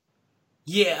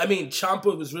 Yeah, I mean,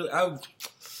 Ciampa was really...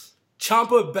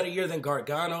 Ciampa a better year than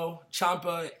Gargano.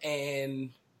 Ciampa and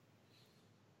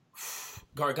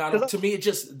Gargano, to me, it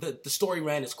just... The story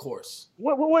ran its course.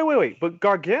 Wait. But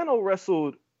Gargano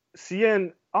wrestled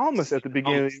Cien Almas at the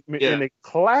beginning in a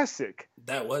classic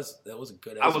That was a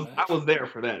good I ass was match. I was there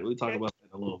for that. We talk about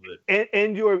that in a little bit.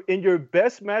 And your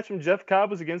best match from Jeff Cobb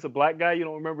was against a black guy, you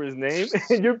don't remember his name,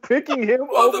 and you're picking him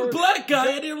over the black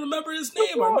guy, I didn't remember his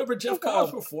name. I remember Jeff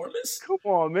Cobb's performance. Come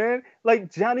on, man.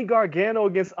 Like, Johnny Gargano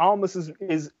against Almas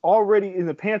is already in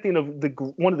the pantheon of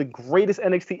one of the greatest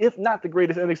NXT, if not the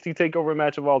greatest NXT takeover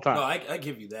match of all time. No, I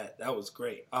give you that. That was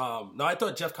great. No, I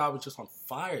thought Jeff Cobb was just on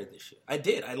fire this year. I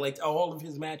did. I liked all of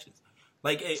his matches.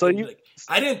 I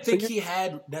didn't think he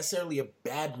had necessarily a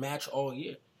bad match all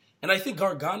year. And I think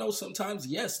Gargano sometimes,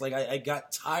 yes, like I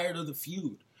got tired of the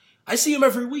feud. I see him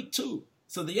every week too.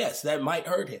 So yes, that might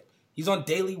hurt him. He's on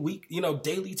daily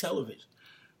television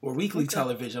or weekly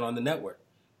television on the network.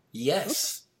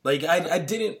 Yes. Like I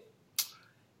didn't.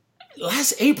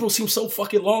 Last April seems so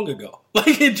fucking long ago.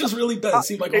 Like it just really does. It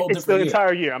seems like a whole different year. It's the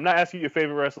entire year. I'm not asking you your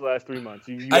favorite wrestler the last 3 months.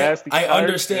 I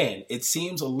understand. It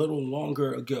seems a little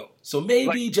longer ago. So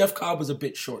maybe Jeff Cobb was a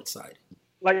bit short-sighted.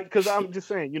 Like, because I'm just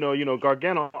saying,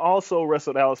 Gargano also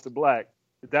wrestled Aleister Black.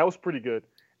 That was pretty good.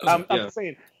 I'm just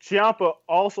saying, Ciampa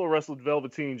also wrestled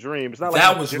Velveteen Dream. It's not like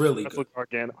that was really good.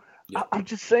 Gargano. Yeah. I'm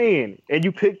just saying. And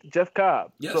you picked Jeff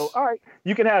Cobb. Yes. So, all right,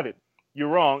 you can have it. You're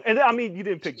wrong. And I mean, you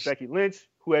didn't pick Becky Lynch,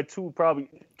 who had two.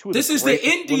 This is the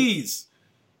Indies.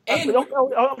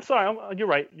 I'm sorry. You're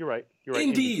right.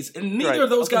 Indies. And neither of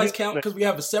those guys count because we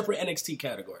have a separate NXT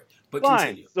category. But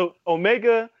continue. So,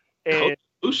 Omega and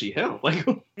Ibushi, hell.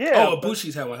 Yeah. Oh,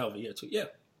 Ibushi's having a hell of a year, too. Yeah.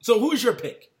 So, who's your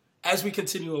pick as we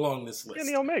continue along this list?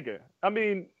 Kenny Omega. I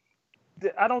mean,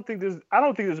 I don't think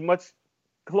there's much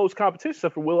close competition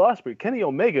except for Will Ospreay. Kenny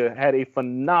Omega had a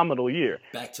phenomenal year.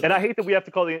 I hate that we have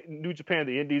to call the New Japan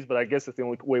the Indies, but I guess it's the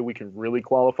only way we can really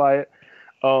qualify it.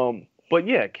 But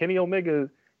yeah, Kenny Omega,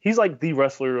 he's like the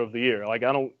wrestler of the year. Like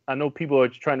I know people are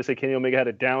trying to say Kenny Omega had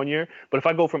a down year, but if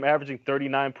I go from averaging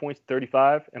 39 points to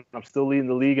 35 and I'm still leading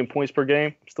the league in points per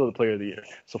game, I'm still the player of the year.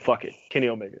 So fuck it. Kenny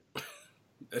Omega.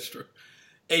 That's true.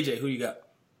 AJ, who you got?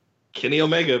 Kenny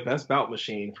Omega, best bout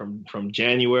machine from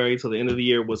January to the end of the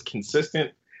year, was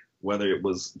consistent, whether it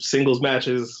was singles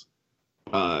matches,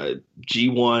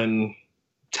 G1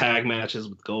 tag matches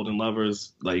with Golden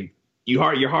Lovers. Like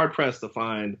you're hard pressed to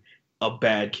find a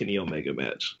bad Kenny Omega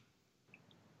match.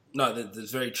 No,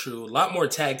 that's very true. A lot more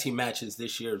tag team matches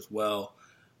this year as well.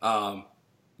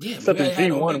 Except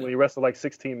in G1 when you wrestled like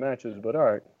 16 matches, but all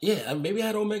right. Yeah, maybe I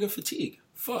had Omega fatigue.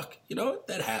 Fuck,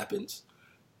 that happens.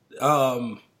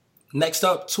 Next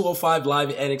up, 205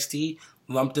 Live at NXT,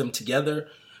 lumped them together.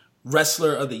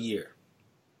 Wrestler of the year.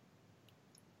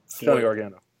 Johnny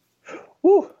Gargano.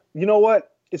 Whew. You know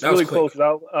what? It's really close.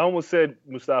 I almost said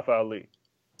Mustafa Ali.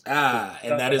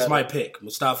 And that is my pick,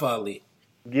 Mustafa Ali.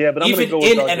 Yeah, but I'm going to go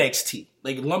with Even in NXT.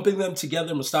 Like, lumping them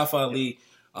together, Mustafa Ali,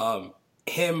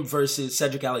 him versus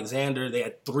Cedric Alexander, they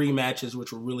had 3 matches,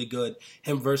 which were really good.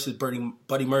 Him versus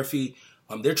Buddy Murphy,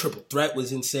 their triple threat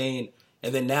was insane.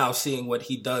 And then now seeing what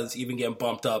he does, even getting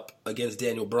bumped up against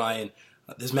Daniel Bryan.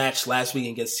 This match last week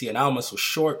against Cien Almas was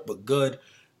short but good.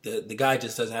 The guy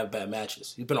just doesn't have bad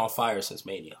matches. He's been on fire since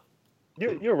Mania.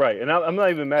 You're right, and I'm not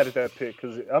even mad at that pick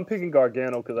because I'm picking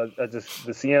Gargano because I just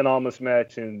the Cien Almas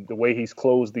match and the way he's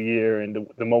closed the year and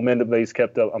the momentum that he's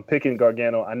kept up. I'm picking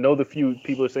Gargano. I know the few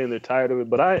people are saying they're tired of it,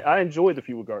 but I enjoyed the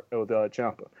feud with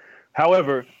Ciampa.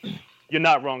 However, you're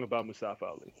not wrong about Mustafa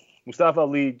Ali. Mustafa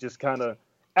Ali just kind of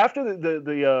after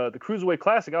the Cruiserweight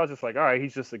Classic, I was just like, all right,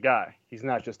 he's just a guy. He's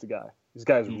not just a guy. This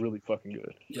guy's really fucking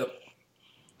good. Yep.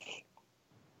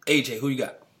 AJ, who you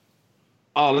got?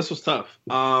 Oh, this was tough.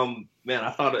 Man,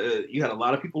 I thought you had a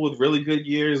lot of people with really good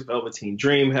years. Velveteen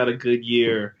Dream had a good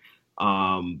year.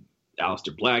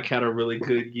 Aleister Black had a really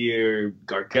good year.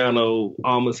 Gargano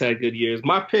almost had good years.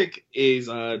 My pick is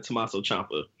Tommaso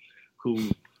Ciampa, who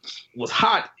was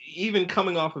hot even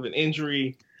coming off of an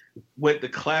injury, went the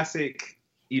classic,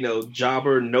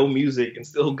 jobber, no music, and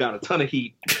still got a ton of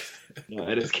heat.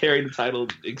 And has carried the title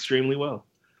extremely well.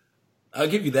 I'll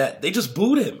give you that. They just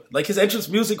booed him. Like, his entrance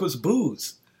music was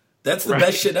boos. That's the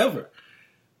best shit ever.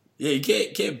 Yeah, you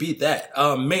can't beat that.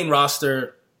 Main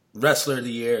roster, wrestler of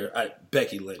the year,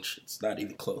 Becky Lynch. It's not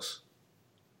even close.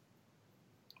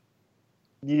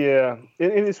 Yeah,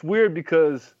 and it's weird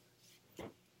because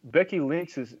Becky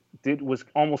Lynch was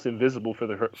almost invisible for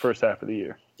the first half of the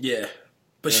year. Yeah,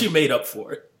 but she made up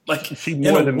for it. Like, she in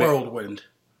a whirlwind.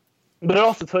 But it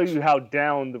also tells you how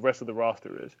down the rest of the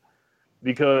roster is.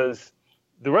 Because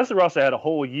the rest of the roster had a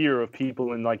whole year of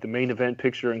people in like the main event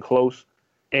picture and close.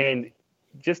 And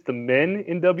just the men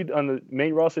on the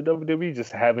main roster of WWE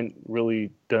just haven't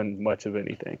really done much of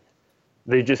anything.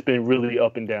 They've just been really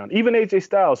up and down. Even AJ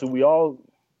Styles, who we all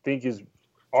think is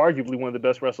arguably one of the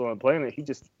best wrestlers on the planet, he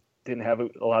just didn't have a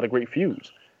lot of great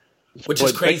feuds. Which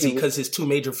is crazy because his two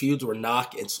major feuds were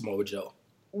Knock and Samoa Joe.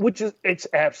 It's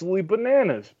absolutely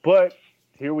bananas. But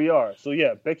here we are. So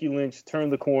yeah, Becky Lynch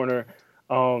turned the corner,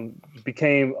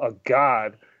 became a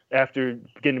god after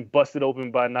getting busted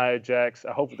open by Nia Jax.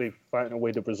 I hope they find a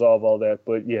way to resolve all that.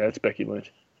 But yeah, it's Becky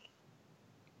Lynch.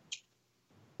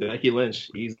 Becky Lynch,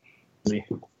 easy.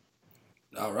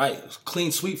 All right,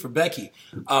 clean sweep for Becky.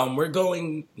 We're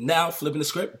going now, flipping the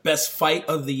script. Best fight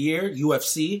of the year,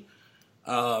 UFC.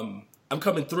 I'm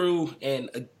coming through, and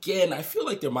again, I feel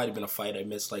like there might have been a fight I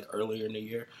missed like earlier in the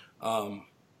year.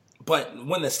 But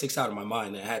one that sticks out in my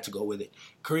mind, I had to go with it.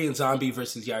 Korean Zombie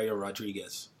versus Yair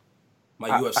Rodriguez. My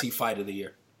UFC fight of the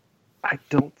year. I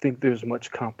don't think there's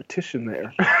much competition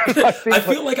there. I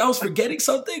feel like I was forgetting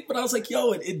something, but I was like,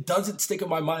 yo, it doesn't stick in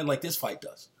my mind like this fight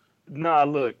does. Nah,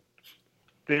 look.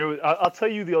 I'll tell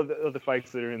you the other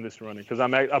fights that are in this running, because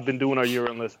I've been doing our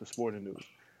year-end list for Sporting News.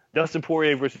 Dustin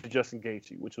Poirier versus Justin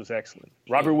Gaethje, which was excellent.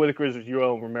 Robert Whittaker versus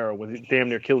Yoel Romero, when they damn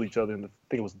near killed each other in I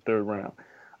think it was the third round.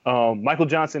 Michael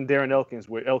Johnson, Darren Elkins,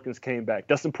 where Elkins came back.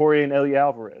 Dustin Poirier and Elie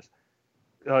Alvarez.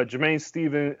 Jeremy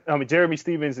Stevens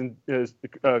and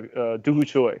Doogie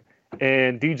Choi,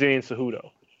 and DJ and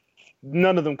Cejudo.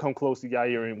 None of them come close to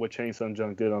Yair and what Chain Sung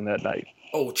Jung did on that night.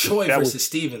 Oh, Choi versus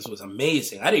Stevens was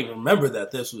amazing. I didn't even remember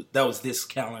that was this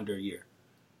calendar year.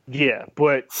 Yeah,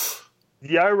 but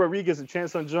Yair Rodriguez and Chain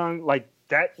Sung Jung, like,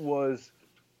 that was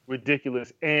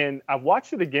ridiculous. And I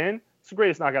watched it again. It's the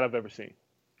greatest knockout I've ever seen.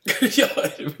 Yo,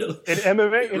 it really, in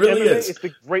MMA, is. It's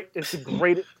the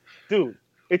greatest, dude.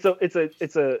 It's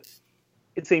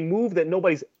a move that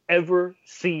nobody's ever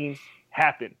seen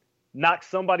happen. Knock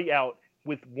somebody out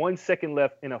with 1 second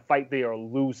left in a fight they are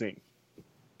losing.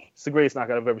 It's the greatest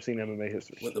knockout I've ever seen in MMA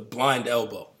history. With a blind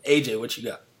elbow. AJ, what you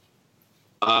got?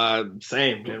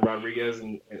 Same, man. Rodriguez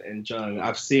and Jung.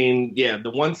 I've seen,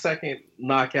 the 1 second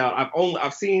knockout.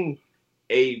 I've seen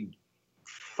a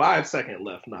 5 second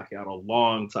left knockout a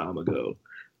long time ago.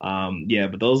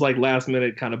 But those like last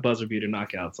minute kind of buzzer beater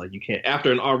knockouts, like you can't,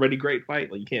 after an already great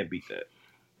fight, like you can't beat that.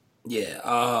 Yeah.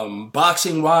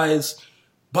 Boxing wise,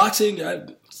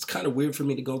 it's kind of weird for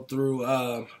me to go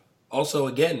through. Also,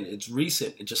 again, it's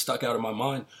recent. It just stuck out in my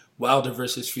mind. Wilder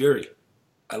versus Fury.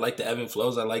 I like the ebb and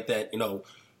flows. I like that,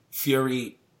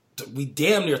 Fury, we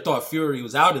damn near thought Fury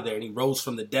was out of there and he rose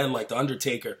from the dead like the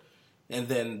Undertaker. And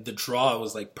then the draw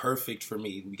was like perfect for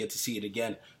me. We get to see it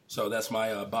again. So that's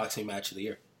my boxing match of the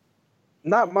year.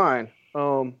 Not mine.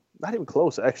 Not even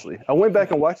close, actually. I went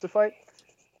back and watched the fight.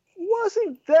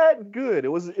 Wasn't that good. It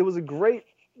was a great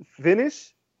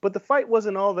finish, but the fight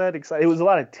wasn't all that exciting. It was a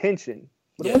lot of tension,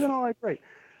 but it wasn't all that great.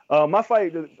 My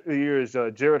fight of the year is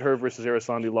Jarrett Hurd versus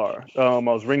Araceli Lara. I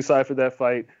was ringside for that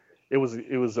fight. It was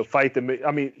a fight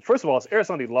that first of all, it's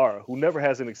Araceli Lara, who never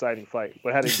has an exciting fight,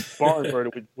 but had a barn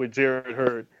burner with Jarrett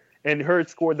Hurd. And Hurd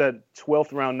scored that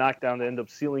 12th round knockdown that ended up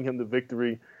sealing him the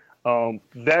victory.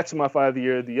 That's my fight of the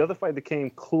year. The other fight that came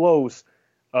close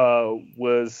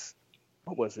was,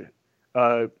 what was it?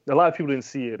 A lot of people didn't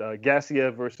see it.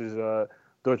 Gassiev versus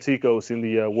Dorticos in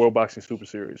the World Boxing Super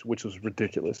Series, which was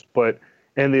ridiculous.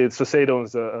 And the Caicedo and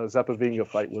Zapavinga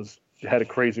fight had a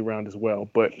crazy round as well.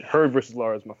 But Hurd versus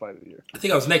Lara is my fight of the year. I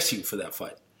think I was next to you for that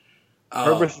fight.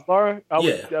 Hurd versus Lara?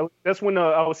 That's when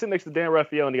I was sitting next to Dan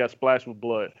Rafael and he got splashed with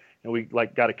blood. And we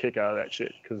got a kick out of that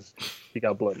shit because he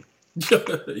got bloody.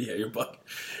 Yeah, you're bugging.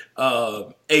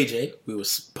 AJ, we will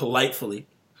politely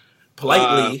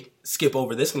skip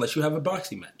over this unless you have a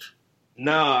boxing match.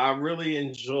 No, I really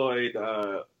enjoyed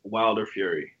Wilder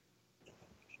Fury.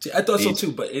 See, I thought so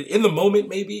too, but in the moment,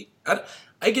 maybe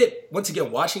I get, once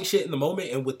again, watching shit in the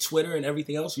moment and with Twitter and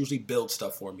everything else usually builds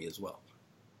stuff for me as well.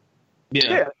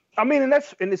 Yeah. I mean, and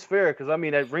it's fair because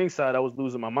at ringside I was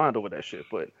losing my mind over that shit,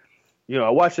 but I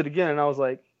watched it again and I was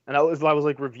like, I was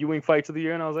like reviewing fights of the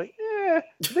year and I was like, I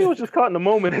think I was just caught in the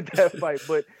moment at that fight,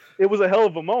 but it was a hell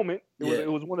of a moment. It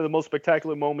was one of the most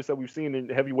spectacular moments that we've seen in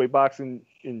heavyweight boxing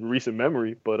in recent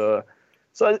memory. But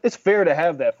so it's fair to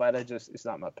have that fight. It's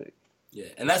not my pick. Yeah,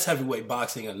 and that's heavyweight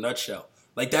boxing in a nutshell.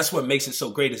 Like that's what makes it so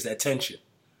great is that tension.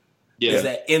 Yeah, is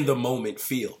that in the moment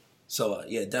feel. So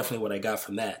definitely what I got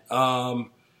from that.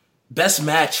 Best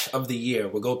match of the year.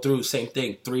 We'll go through same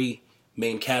thing. 3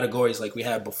 main categories like we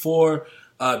had before.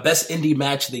 Best indie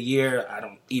match of the year. I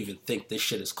don't even think this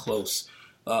shit is close.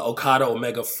 Okada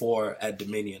Omega 4 at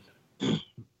Dominion.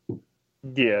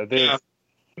 Yeah,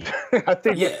 I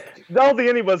think I don't think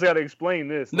any of us got to explain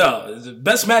this. No, it's the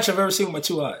best match I've ever seen with my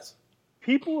 2 eyes.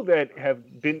 People that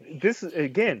have been, this is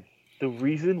again the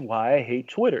reason why I hate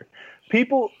Twitter.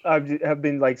 People have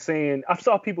been like saying, I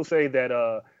saw people say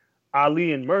that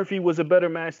Ali and Murphy was a better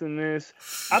match than this.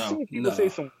 I've seen people say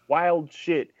some wild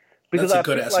shit. Because that's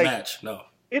a good ass match. No,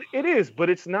 it is, but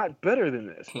it's not better than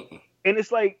this. And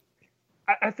it's like,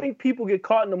 I think people get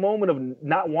caught in the moment of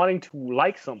not wanting to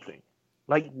like something.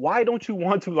 Like, why don't you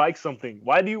want to like something?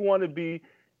 Why do you want to be,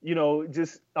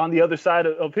 just on the other side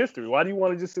of history? Why do you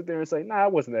want to just sit there and say, nah,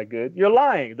 it wasn't that good? You're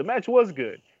lying. The match was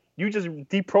good. You just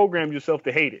deprogrammed yourself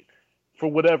to hate it for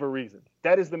whatever reason.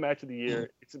 That is the match of the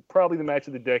year. It's probably the match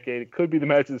of the decade. It could be the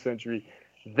match of the century.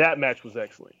 That match was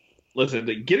excellent. Listen,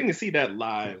 getting to see that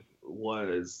live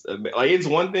was like, it's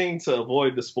one thing to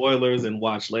avoid the spoilers and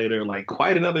watch later, like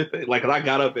quite another thing. Like, I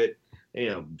got up at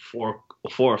 4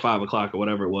 or 5 o'clock or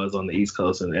whatever it was on the East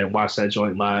Coast and watched that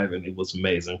joint live, and it was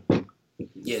amazing.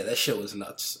 Yeah, that shit was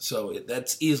nuts. So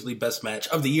that's easily best match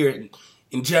of the year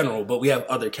in general, but we have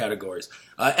other categories.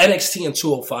 NXT and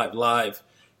 205 Live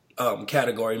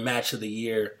category, match of the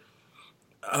year.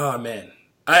 Oh, man.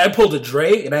 I pulled a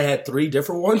Dre, and I had 3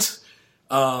 different ones.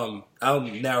 I'll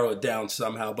narrow it down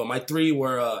somehow, but my 3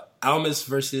 were Almas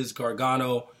versus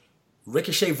Gargano,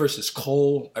 Ricochet versus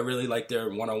Cole. I really liked their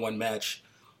one-on-one match.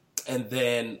 And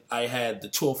then I had the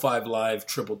 205 Live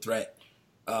triple threat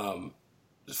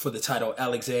for the title,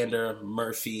 Alexander,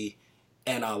 Murphy,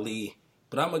 and Ali.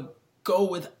 But I'm going to go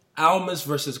with Almas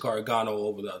versus Gargano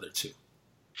over the other 2.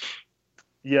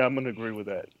 Yeah, I'm going to agree with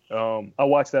that. I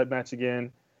watched that match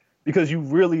again because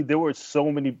there were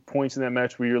so many points in that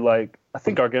match where you're like, I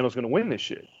think Gargano's going to win this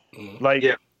shit. Mm-hmm. Like,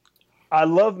 yeah. I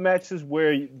love matches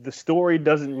where the story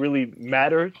doesn't really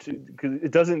matter because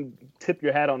it doesn't tip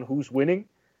your hat on who's winning.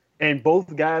 And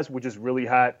both guys were just really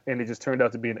hot, and it just turned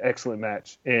out to be an excellent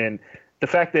match. And the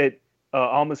fact that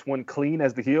Almas won clean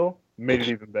as the heel made it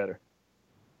even better.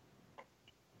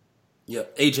 Yeah,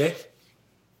 AJ?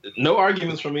 No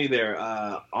arguments for me there.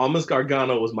 Almas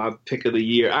Gargano was my pick of the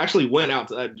year. I actually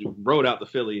rode out to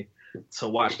Philly to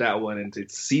watch that one and to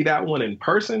see that one in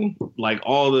person. Like,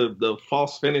 all the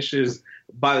false finishes.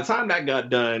 By the time that got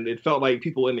done, it felt like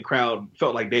people in the crowd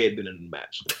felt like they had been in the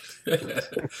match.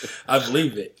 I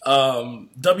believe it.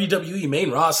 WWE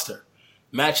main roster,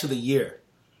 match of the year.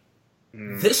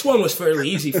 This one was fairly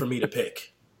easy for me to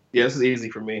pick. Yeah, this is easy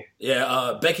for me.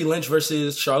 Yeah, Becky Lynch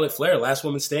versus Charlotte Flair, last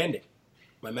woman standing.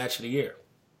 My match of the year.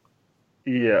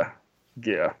 Yeah.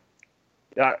 There's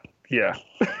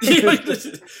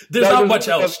not much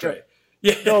else, Trey.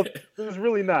 Yeah. No, there's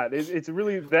really not. It's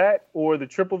really that or the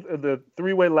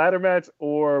 3-way ladder match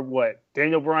or what?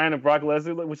 Daniel Bryan and Brock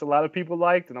Lesnar, which a lot of people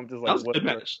liked, and I'm just like, that was a good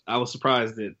match. I was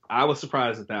surprised at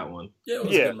that one. Yeah, it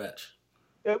was a good match.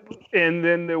 And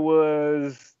then there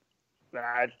was,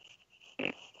 I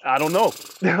don't know.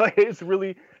 It's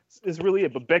really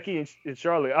it. But Becky and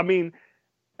Charlotte, I mean,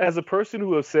 as a person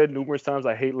who has said numerous times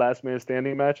I hate last man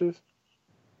standing matches,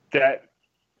 that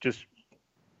just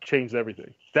changed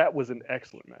everything. That was an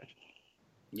excellent match.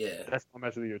 Yeah. That's my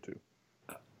match of the year, too.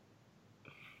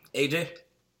 AJ?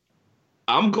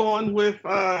 I'm going with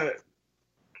TLC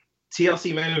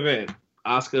main event.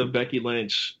 Asuka, Becky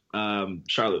Lynch,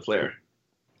 Charlotte Flair.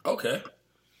 Okay.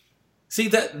 See,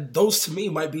 those to me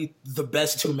might be the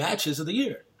best 2 matches of the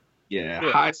year.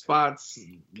 Yeah. High spots,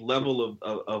 level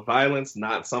of violence,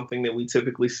 not something that we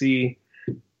typically see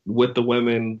with the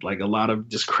women. Like, a lot of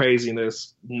just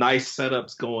craziness, nice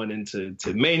setups going into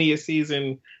Mania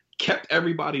season, kept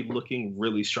everybody looking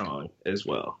really strong as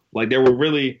well. Like, there were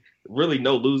really, really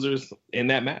no losers in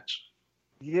that match.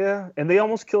 Yeah, and they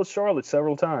almost killed Charlotte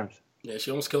several times. Yeah,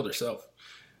 she almost killed herself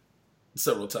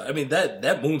several times. I mean, that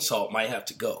moonsault might have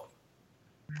to go.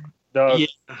 Somebody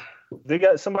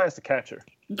has to catch her.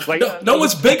 Like, no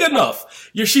one's big enough.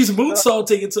 She's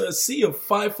moonsaulting into a sea of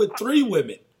 5'3"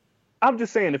 women. I'm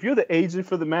just saying, if you're the agent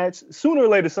for the match, sooner or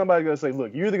later somebody's gonna say,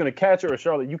 "Look, you're either gonna catch her or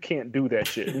Charlotte. You can't do that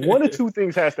shit. One or two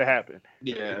things has to happen."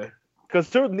 Yeah.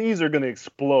 Because her knees are gonna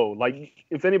explode. Like,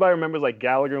 if anybody remembers, like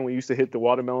Gallagher when we used to hit the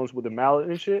watermelons with the mallet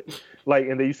and shit,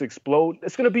 and they used to explode,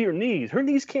 it's gonna be her knees. Her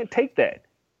knees can't take that.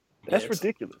 That's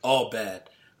ridiculous. All bad.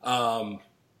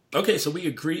 Okay, so we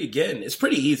agree again. It's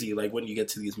pretty easy, like, when you get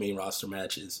to these main roster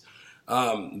matches.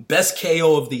 Best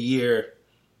KO of the year.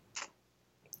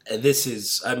 And this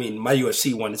is, I mean, my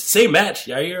UFC one. It's the same match.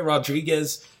 Yair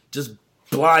Rodriguez, just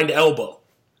blind elbow.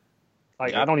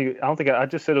 Like, I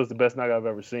just said it was the best knockout I've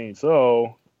ever seen.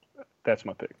 So that's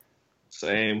my pick.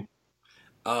 Same.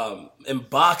 In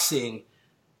boxing,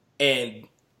 and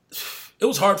it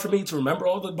was hard for me to remember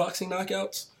all the boxing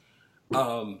knockouts.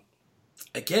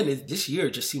 Again, this year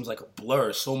just seems like a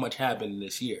blur. So much happened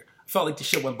this year. I felt like the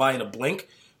shit went by in a blink,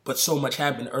 but so much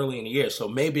happened early in the year. So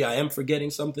maybe I am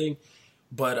forgetting something,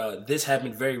 but this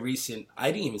happened very recent.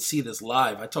 I didn't even see this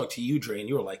live. I talked to you, Dre, and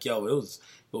you were like, yo, it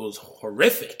was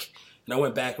horrific. And I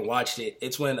went back and watched it.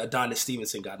 It's when Adonis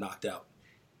Stevenson got knocked out.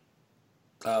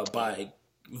 by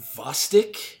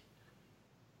Vostik.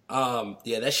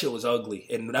 Yeah, that shit was ugly.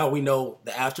 And now we know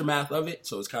the aftermath of it,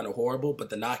 so it's kind of horrible. But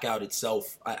the knockout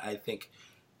itself, I think,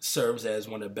 serves as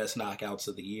one of the best knockouts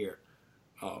of the year.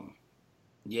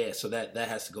 Yeah, so that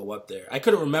has to go up there. I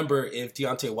couldn't remember if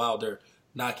Deontay Wilder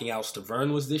knocking out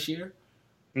Stavern was this year.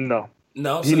 No.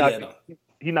 No? He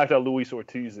knocked out Luis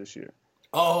Ortiz this year.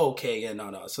 Oh, okay. Yeah,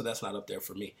 no. So that's not up there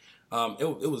for me.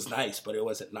 It was nice, but it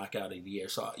wasn't knockout of the year.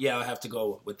 So, yeah, I'll have to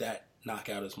go with that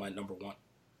knockout as my number one.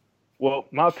 Well,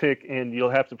 my pick, and you'll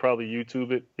have to probably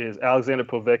YouTube it, is Alexander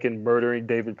Povetkin murdering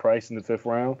David Price in the 5th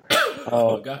round.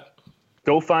 Oh, God.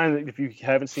 Go find it. If you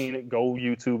haven't seen it, go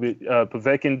YouTube it.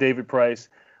 Povetkin, David Price.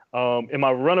 And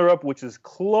my runner-up, which is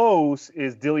close,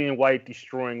 is Dillian White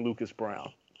destroying Lucas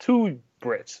Brown. 2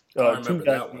 Brits. I remember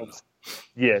that one.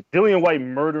 Yeah, Dillian White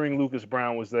murdering Lucas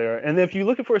Brown was there. And then if you're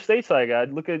looking for a stateside guy,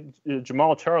 look at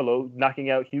Jamal Charlo knocking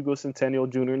out Hugo Centennial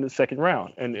Jr. in the 2nd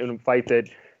round. And in a fight that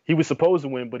he was supposed to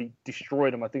win, but he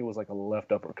destroyed him. I think it was like a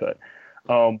left uppercut.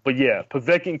 But yeah,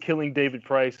 Povetkin killing David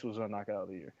Price was a knockout of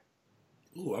the year.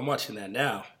 Ooh, I'm watching that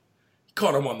now. He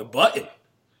caught him on the button.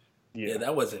 Yeah,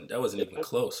 that wasn't even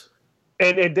close.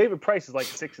 And David Price is like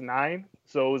 6'9",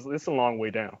 so it's a long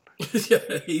way down.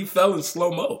 Yeah, he fell in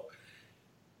slow-mo.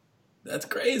 That's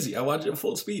crazy. I watched it in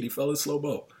full speed. He fell in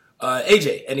slow-mo.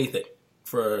 AJ, anything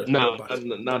for No,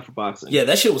 not for boxing. Yeah,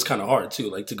 that shit was kind of hard, too,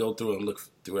 like to go through and look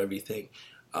through everything.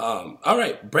 All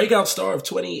right, breakout star of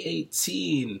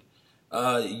 2018,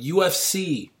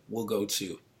 UFC we'll go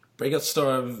to. Breakout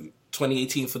star of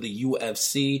 2018 for the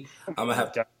UFC. I'm gonna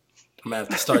have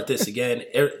to start this again.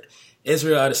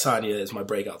 Israel Adesanya is my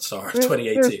breakout star of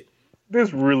 2018.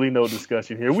 There's really no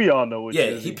discussion here. We all know what.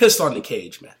 Yeah, he pissed on the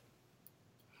cage, man.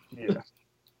 Yeah,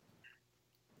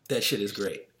 that shit is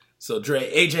great. So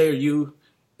Dre, AJ, are you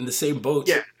in the same boat?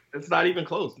 Yeah, it's not even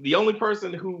close. The only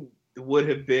person who would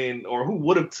have been or who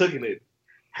would have taken it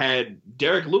had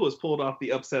Derek Lewis pulled off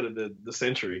the upset of the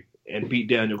century and beat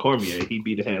Daniel Cormier. He'd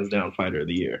be the hands down fighter of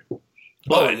the year.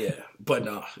 But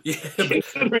no,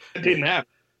 it didn't happen.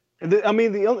 I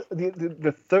mean,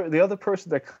 the other person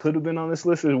that could have been on this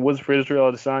list was for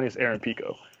Israel Adesanya is Aaron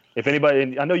Pico. If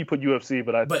anybody, I know you put UFC,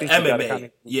 but think MMA,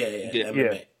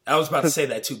 MMA. I was about to say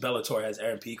that too. Bellator has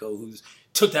Aaron Pico, who's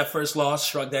took that first loss,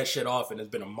 shrugged that shit off, and has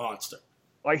been a monster.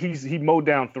 Like he mowed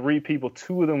down 3 people.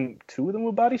 Two of them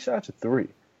were body shots, or 3?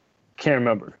 Can't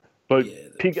remember. But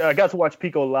I got to watch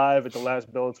Pico live at the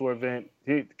last Bellator event.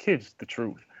 The kid's the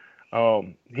truth.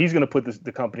 He's going to put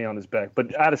the company on his back. But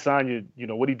Adesanya,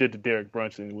 what he did to Derek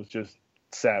Brunson was just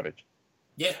savage.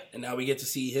 Yeah, and now we get to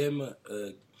see him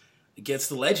against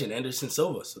the legend, Anderson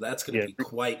Silva. So that's going to be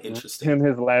quite interesting. Him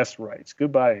his last rites.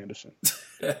 Goodbye, Anderson.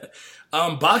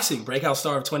 Boxing, breakout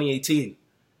star of 2018.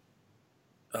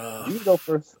 You can go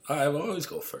first. I will always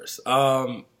go first.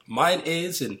 Mine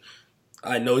is, and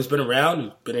I know he's been around,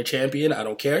 he's been a champion. I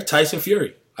don't care. Tyson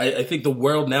Fury. I think the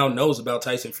world now knows about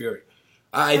Tyson Fury.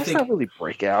 That's not really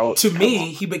breakout. To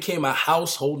me, he became a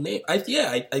household name. I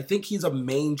think he's a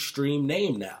mainstream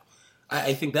name now.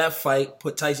 I think that fight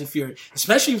put Tyson Fury,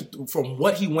 especially from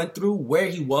what he went through, where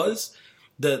he was,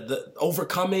 the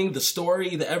overcoming, the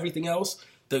story, the everything else,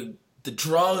 the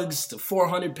drugs, the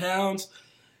 400 pounds.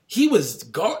 He was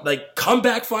gone, like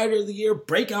comeback fighter of the year,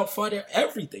 breakout fighter,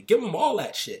 everything. Give him all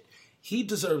that shit. He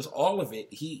deserves all of it.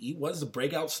 He was the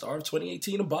breakout star of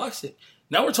 2018 in boxing.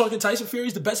 Now we're talking Tyson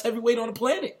Fury's the best heavyweight on the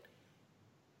planet.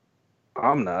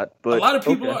 I'm not, but a lot of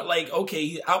people are like, okay,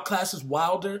 he outclasses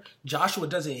Wilder. Joshua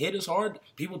doesn't hit as hard.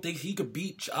 People think he could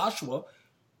beat Joshua.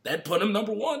 That put him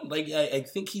number 1. Like I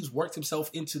think he's worked himself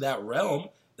into that realm.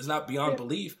 It's not beyond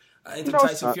belief. I think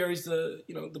Tyson Fury's the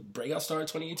breakout star of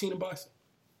 2018 in boxing.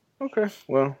 Okay,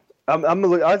 well, I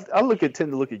tend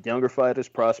to look at younger fighters,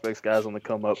 prospects, guys on the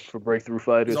come up for breakthrough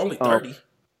fighters. He's only 30.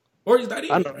 Or he's not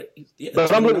even, right?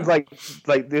 But I'm looking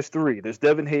like there's 3. There's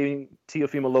Devin Haney,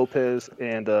 Teofimo Lopez,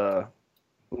 and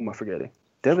who am I forgetting?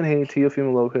 Devin Haney,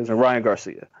 Teofimo Lopez, and Ryan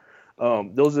Garcia.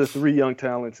 Those are the 3 young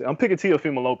talents. I'm picking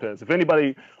Teofimo Lopez. If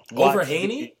anybody over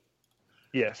Haney,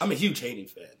 yes, I'm a huge Haney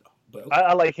fan. But okay.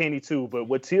 I like Haney too, but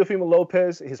with Teofimo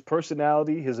Lopez, his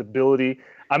personality, his ability.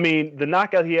 I mean, the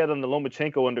knockout he had on the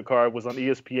Lomachenko undercard was on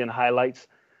ESPN highlights.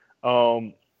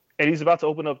 And he's about to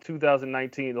open up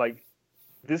 2019. Like,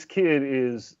 this kid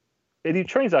is, and he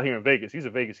trains out here in Vegas. He's a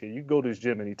Vegas kid. You can go to his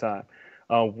gym anytime.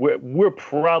 We're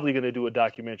probably going to do a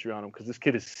documentary on him because this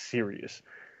kid is serious.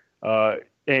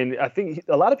 And I think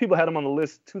a lot of people had him on the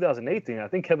list 2018. I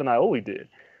think Kevin Iole did.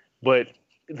 But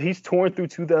he's torn through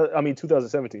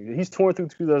 2017. He's torn through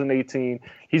 2018.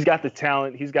 He's got the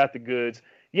talent. He's got the goods.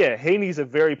 Yeah, Haney's a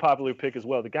very popular pick as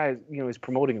well. The guy, he's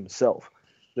promoting himself.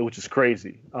 which is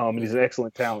crazy. And he's an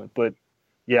excellent talent. But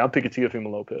yeah, I'm picking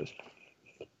Teofimo Lopez.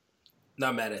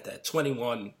 Not mad at that.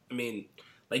 21. I mean,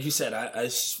 like you said, I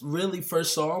really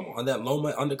first saw him on that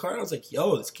Loma undercard. I was like,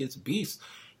 yo, this kid's a beast.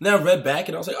 And then I read back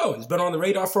and I was like, oh, he's been on the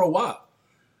radar for a while.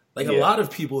 Like, a lot of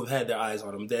people have had their eyes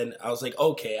on him. Then I was like,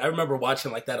 okay. I remember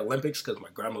watching, like, that Olympics because my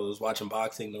grandmother was watching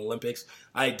boxing in the Olympics.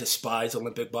 I despise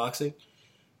Olympic boxing.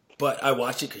 But I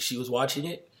watched it because she was watching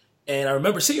it. And I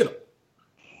remember seeing him.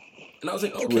 And I was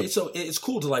like, okay, so it's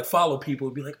cool to, like, follow people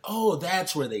and be like, oh,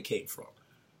 that's where they came from.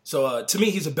 So, to me,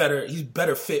 he's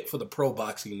better fit for the pro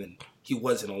boxing than he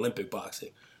was in Olympic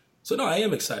boxing. So, no, I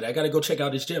am excited. I got to go check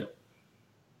out his gym.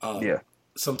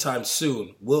 Sometime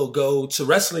soon. We'll go to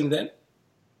wrestling then.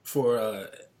 For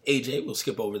AJ, we'll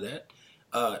skip over that.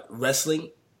 Wrestling,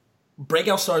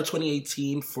 Breakout Star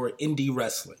 2018 for indie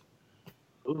wrestling.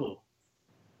 Ooh.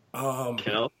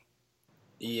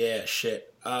 Yeah,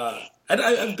 shit.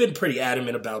 I've been pretty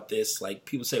adamant about this. Like,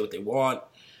 people say what they want.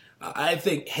 I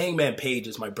think Hangman Page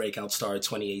is my Breakout Star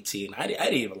 2018. I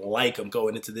didn't even like him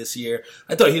going into this year.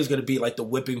 I thought he was going to be like the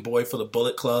whipping boy for the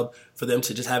Bullet Club, for them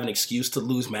to just have an excuse to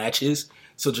lose matches.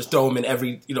 So just throw him in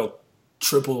every,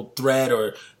 triple threat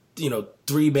or,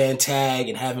 3-man tag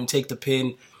and have him take the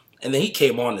pin. And then he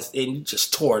came on and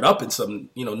just tore it up in some,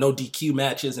 no DQ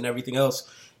matches and everything else.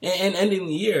 And ending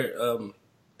the year,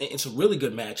 in some really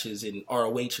good matches in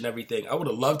ROH and everything. I would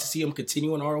have loved to see him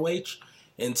continue in ROH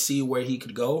and see where he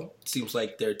could go. It seems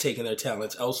like they're taking their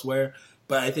talents elsewhere.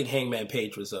 But I think Hangman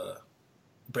Page was a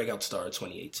Breakout Star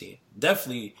 2018.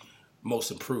 Definitely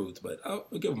most improved, but I'll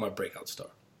give him my Breakout Star.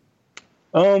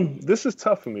 This is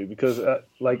tough for me because,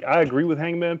 I agree with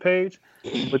Hangman Page,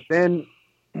 but then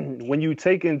when you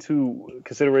take into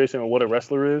consideration what a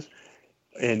wrestler is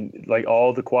and like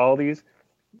all the qualities,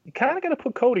 you kind of got to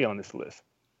put Cody on this list.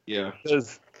 Yeah,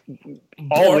 because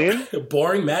all in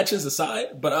boring matches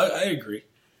aside, but I agree.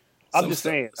 I'm just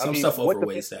saying some stuff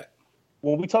overweighs that.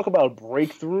 When we talk about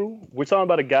breakthrough, we're talking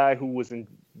about a guy who was in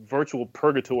virtual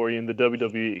purgatory in the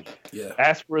WWE. Yeah,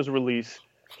 asked for his release.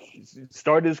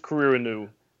 Started his career anew,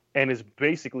 and has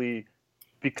basically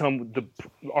become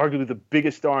arguably the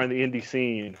biggest star in the indie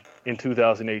scene in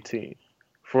 2018.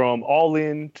 From All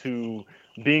In to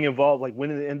being involved, like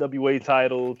winning the NWA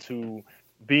title, to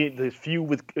being the feud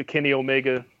with Kenny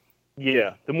Omega.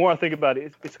 Yeah, the more I think about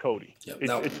it, it's Cody. Yep.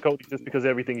 It's Cody just because of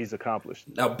everything he's accomplished.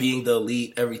 Now being the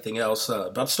elite, everything else,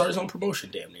 about to start his own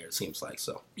promotion damn near, it seems like.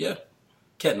 So, yeah,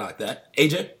 can't knock that.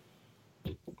 AJ?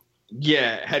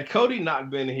 Yeah, had Cody not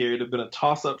been here, it'd have been a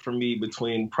toss-up for me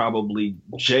between probably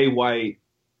Jay White,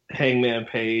 Hangman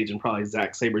Page, and probably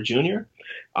Zack Sabre Jr.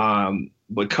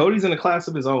 But Cody's in a class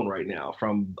of his own right now,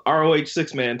 from ROH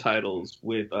six-man titles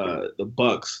with the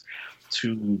Bucks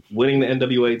to winning the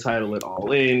NWA title at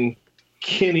All In,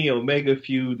 Kenny Omega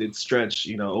feud that stretched,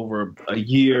 over a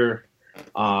year.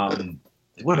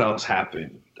 What else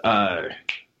happened? The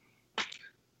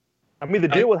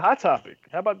deal with Hot Topic.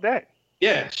 How about that?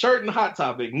 Yeah, Shirt and Hot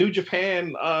Topic, New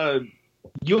Japan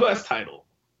U.S. title.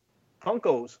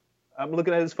 Funkos. I'm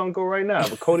looking at his Funko right now.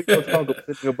 But Cody Rhodes Funko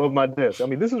sitting above my desk.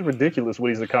 This is ridiculous what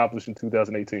he's accomplished in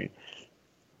 2018.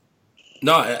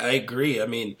 No, I agree.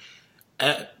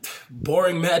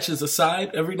 Boring matches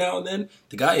aside, every now and then,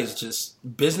 the guy is just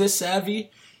business savvy.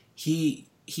 He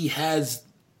has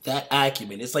that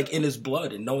acumen. It's like in his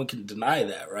blood, and no one can deny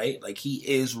that, right? Like, he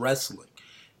is wrestling.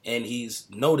 And he's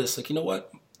noticed, like, you know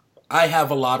what? I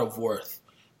have a lot of worth.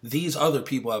 These other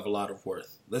people have a lot of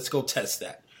worth. Let's go test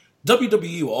that.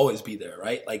 WWE will always be there,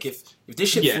 right? Like, if this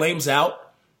shit flames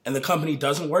out and the company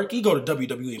doesn't work, he go to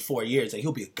WWE in 4 years and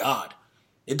he'll be a god.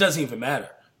 It doesn't even matter.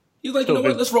 He's like, you know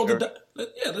what? Let's roll the dice.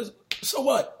 Yeah, so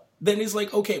what? Then he's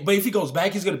like, okay. But if he goes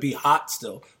back, he's going to be hot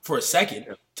still for a second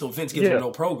till Vince gives him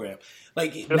no program.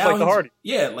 Like, just now like the Hardy.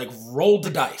 Yeah, like, roll the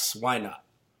dice. Why not?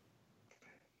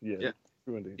 Yeah.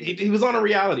 He was on a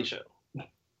reality show.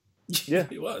 Yeah,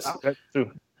 he was. That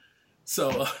too. So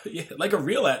like a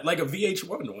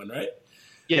VH1 one, right?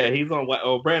 Yeah, he's on.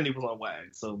 Brandy was on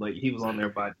WAG, so like he was on there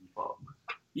by default.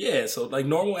 Yeah, so like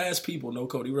normal ass people know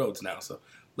Cody Rhodes now. So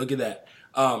look at that.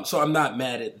 So I'm not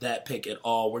mad at that pick at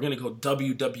all. We're gonna go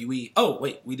WWE. Oh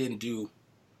wait, we didn't do,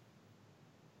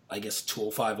 I guess,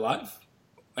 205 Live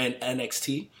and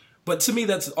NXT. But to me,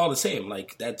 that's all the same.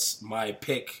 Like, that's my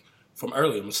pick from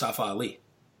earlier, Mustafa Ali.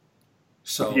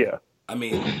 So yeah.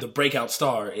 The breakout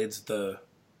star is the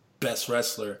best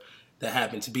wrestler that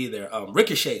happened to be there.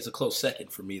 Ricochet is a close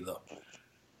second for me, though.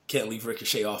 Can't leave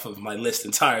Ricochet off of my list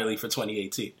entirely for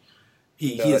 2018.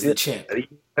 He is the champ.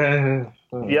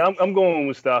 Yeah, I'm going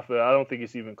with Mustafa. I don't think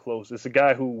it's even close. It's a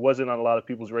guy who wasn't on a lot of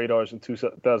people's radars in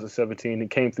 2017 and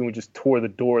came through and just tore the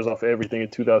doors off of everything in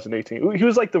 2018. He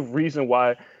was like the reason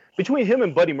why, between him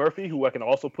and Buddy Murphy, who I can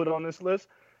also put on this list,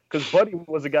 because Buddy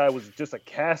was a guy who was just a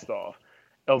cast-off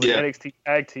of the NXT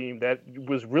tag team that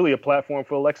was really a platform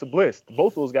for Alexa Bliss.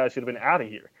 Both of those guys should have been out of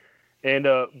here. And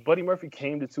Buddy Murphy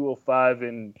came to 205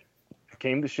 and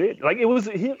came to shit. Like, it was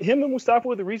him and Mustafa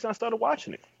were the reason I started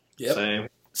watching it. Yep. Same.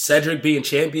 Cedric being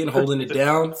champion, holding it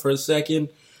down for a second.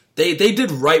 They did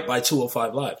right by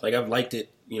 205 Live. Like, I've liked it,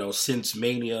 since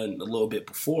Mania and a little bit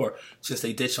before, since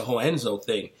they ditched the whole Enzo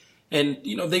thing. And,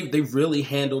 they really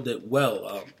handled it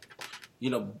well.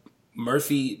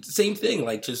 Murphy, same thing,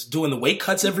 like just doing the weight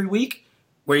cuts every week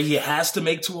where he has to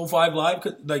make 205 Live,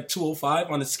 like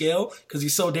 205 on a scale because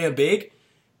he's so damn big.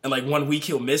 And like 1 week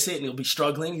he'll miss it and he'll be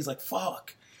struggling. He's like,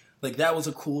 fuck. Like, that was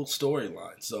a cool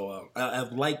storyline. So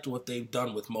I've liked what they've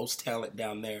done with most talent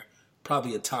down there.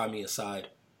 Probably a Tommy aside.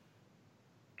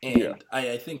 And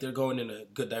I think they're going in a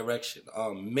good direction.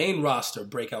 Main roster,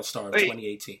 breakout star of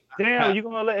 2018. Damn, you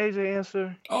going to let AJ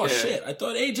answer? Oh, shit. I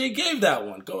thought AJ gave that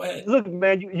one. Go ahead. Look,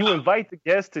 man, you invite the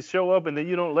guest to show up, and then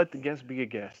you don't let the guest be a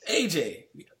guest. AJ,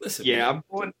 listen. Yeah,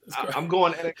 man. I'm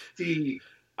going NXT.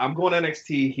 I'm going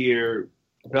NXT here.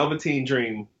 Velveteen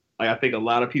Dream. Like, I think a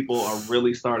lot of people are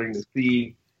really starting to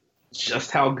see just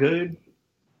how good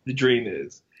the Dream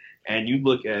is. And you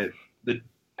look at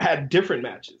had different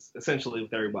matches, essentially,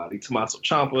 with everybody. Tommaso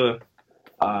Ciampa,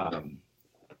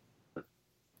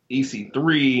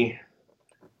 EC3.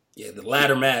 Yeah, the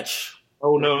ladder match.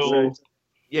 Oh, no.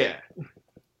 Yeah.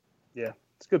 Yeah,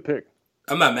 it's a good pick.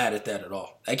 I'm not mad at that at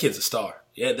all. That kid's a star.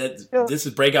 Yeah, this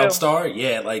is breakout star.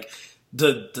 Yeah, like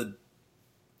the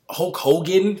Hulk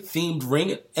Hogan themed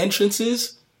ring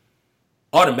entrances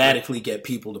automatically get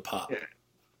people to pop.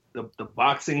 Yeah. The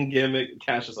boxing gimmick,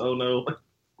 Cassius Ohno.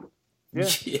 Yeah.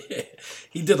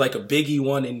 He did like a Biggie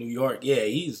one in New York. Yeah,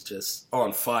 he's just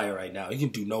on fire right now. He can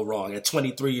do no wrong at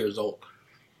 23 years old.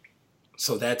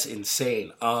 So that's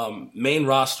insane. Main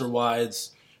roster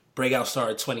wise, breakout star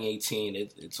of 2018.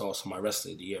 It's also my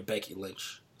wrestler of the year, Becky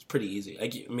Lynch. It's pretty easy. I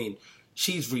mean,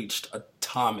 she's reached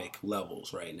atomic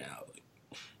levels right now.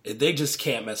 They just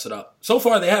can't mess it up. So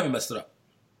far, they haven't messed it up.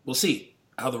 We'll see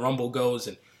how the Rumble goes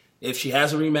and if she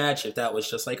has a rematch, if that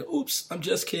was just like, oops, I'm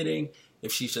just kidding.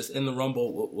 If she's just in the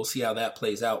Rumble, we'll see how that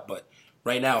plays out. But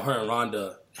right now, her and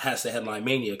Ronda has to headline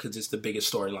Mania because it's the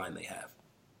biggest storyline they have.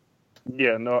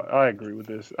 Yeah, no, I agree with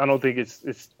this. I don't think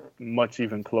it's much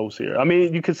even close here. I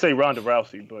mean, you could say Ronda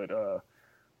Rousey, but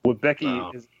with Becky,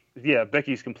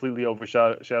 Becky's completely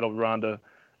overshadowed Ronda,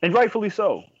 and rightfully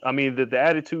so. I mean, the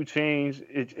attitude change,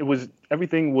 it was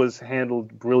everything was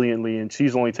handled brilliantly, and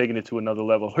she's only taken it to another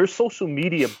level. Her social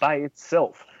media by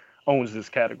itself owns this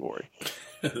category.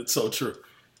 That's so true.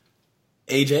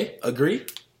 AJ, agree?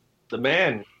 The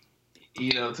man,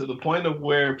 to the point of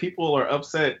where people are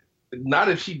upset, not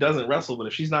if she doesn't wrestle, but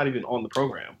if she's not even on the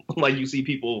program. Like, you see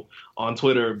people on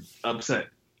Twitter upset.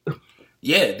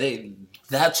 Yeah,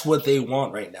 that's what they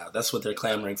want right now. That's what they're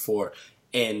clamoring for.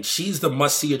 And she's the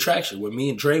must-see attraction. When me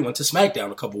and Dre went to SmackDown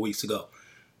a couple weeks ago,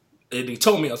 and he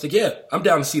told me, I was like, yeah, I'm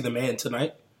down to see the man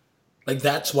tonight. Like,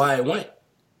 that's why I went.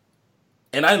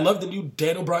 And I love the new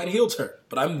Dan O'Brien heel turn,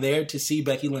 but I'm there to see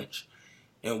Becky Lynch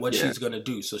and what she's going to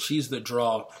do. So she's the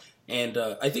draw. And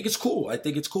I think it's cool. I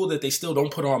think it's cool that they still don't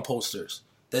put her on posters,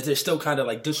 that they're still kind of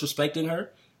like disrespecting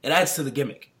her. It adds to the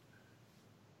gimmick.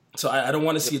 So I don't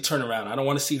want to see a turnaround. I don't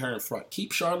want to see her in front.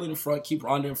 Keep Charlotte in front. Keep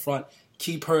Ronda in front.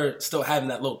 Keep her still having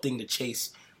that little thing to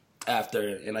chase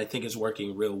after. And I think it's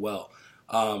working real well.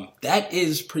 That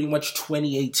is pretty much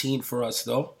 2018 for us,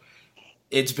 though.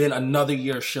 It's been another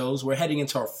year of shows. We're heading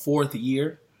into our 4th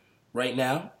year right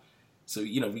now. So,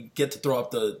 we get to throw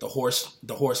up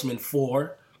the Horseman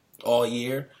 4 all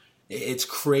year. It's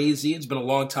crazy. It's been a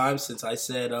long time since I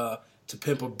said To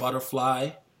Pimp a Butterfly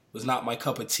was not my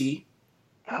cup of tea.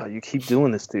 Oh, you keep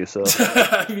doing this to yourself.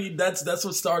 I mean, that's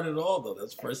what started it all, though.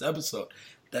 That's the first episode.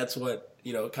 That's what,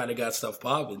 kind of got stuff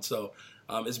popping. So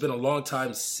it's been a long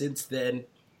time since then.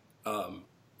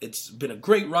 It's been a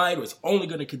great ride. It's only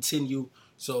going to continue.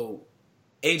 So,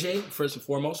 AJ, first and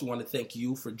foremost, we want to thank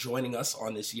you for joining us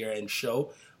on this year-end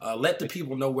show. Let the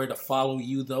people know where to follow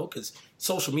you, though, because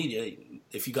social media,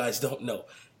 if you guys don't know,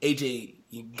 AJ,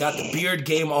 you got the beard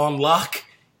game on lock,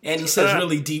 and he says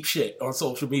really deep shit on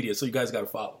social media, so you guys got to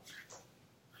follow.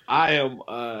 I am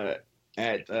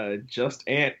at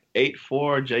JustAnt84,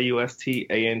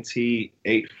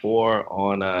 JUSTANT84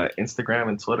 on Instagram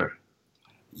and Twitter.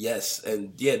 Yes,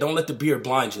 and don't let the beard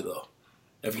blind you, though.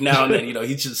 Every now and then,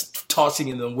 he's just tossing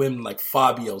in the wind like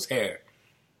Fabio's hair.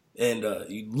 And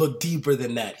you look deeper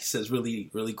than that. He says really,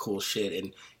 really cool shit.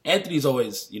 And Anthony's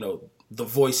always, the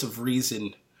voice of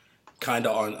reason kind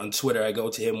of on Twitter. I go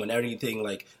to him when anything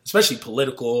like, especially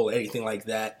political, anything like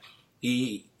that.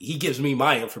 He gives me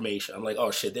my information. I'm like,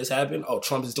 oh shit, this happened? Oh,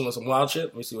 Trump is doing some wild shit?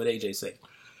 Let me see what AJ say.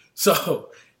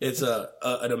 So it's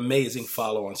an amazing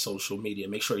follow on social media.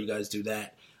 Make sure you guys do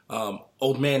that.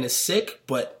 Old man is sick,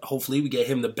 but hopefully we get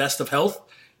him the best of health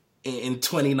in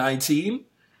 2019.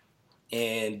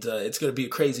 And it's going to be a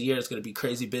crazy year. It's going to be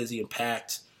crazy busy and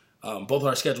packed. Both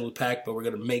our schedules are packed, but we're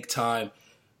going to make time.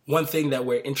 One thing that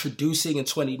we're introducing in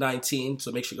 2019,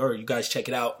 so make sure you guys check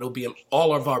it out. It'll be in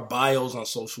all of our bios on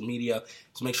social media,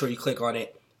 so make sure you click on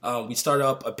it. We started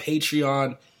up a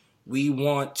Patreon. We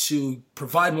want to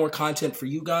provide more content for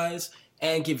you guys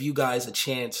and give you guys a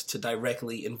chance to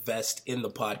directly invest in the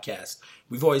podcast.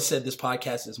 We've always said this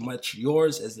podcast is much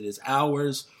yours as it is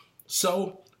ours.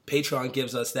 So Patreon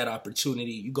gives us that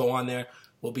opportunity. You go on there.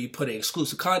 We'll be putting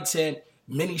exclusive content,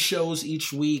 mini shows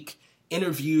each week,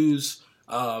 interviews.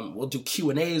 We'll do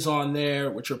Q&As on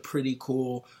there, which are pretty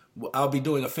cool. I'll be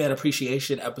doing a fan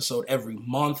appreciation episode every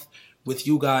month with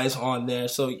you guys on there.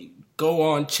 So go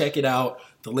on, check it out.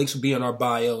 The links will be in our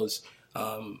bios.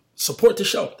 Support the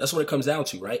show. That's what it comes down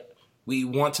to, right? We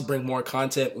want to bring more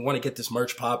content. We want to get this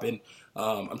merch popping.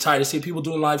 I'm tired of seeing people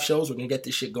doing live shows. We're going to get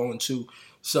this shit going too.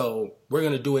 So we're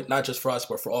going to do it not just for us,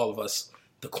 but for all of us.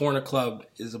 The Corner Club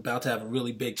is about to have a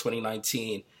really big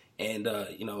 2019, and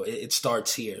it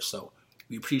starts here. So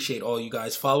we appreciate all you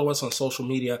guys. Follow us on social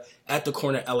media at The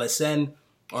Corner LSN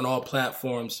on all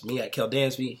platforms. Me at Kel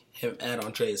Dansby, him at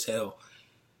Andreas Hill.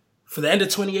 For the end of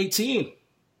 2018,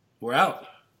 we're out.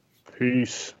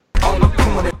 Peace. On the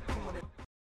corner.